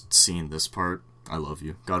is seeing this part, I love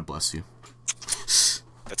you. God bless you.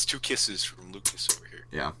 That's 2 kisses from Lucas over here.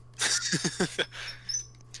 Yeah.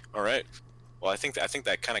 All right. Well, I think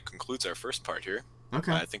that kind of concludes our first part here.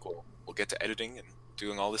 Okay. I think we'll get to editing and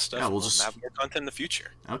doing all this stuff. Yeah, we'll We'll just have more content in the future.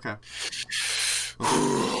 Okay.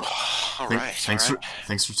 All right.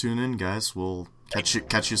 Thanks for tuning in, guys. We'll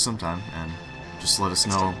catch you sometime, and just let us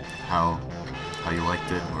know how you liked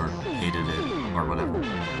it or hated it or whatever.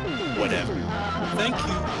 Whatever. Thank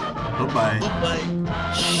you. Bye-bye. Bye-bye.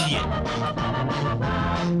 Shit.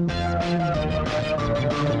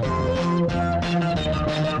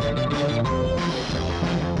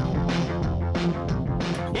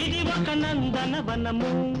 ఇది ఒక నందన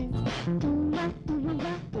వనము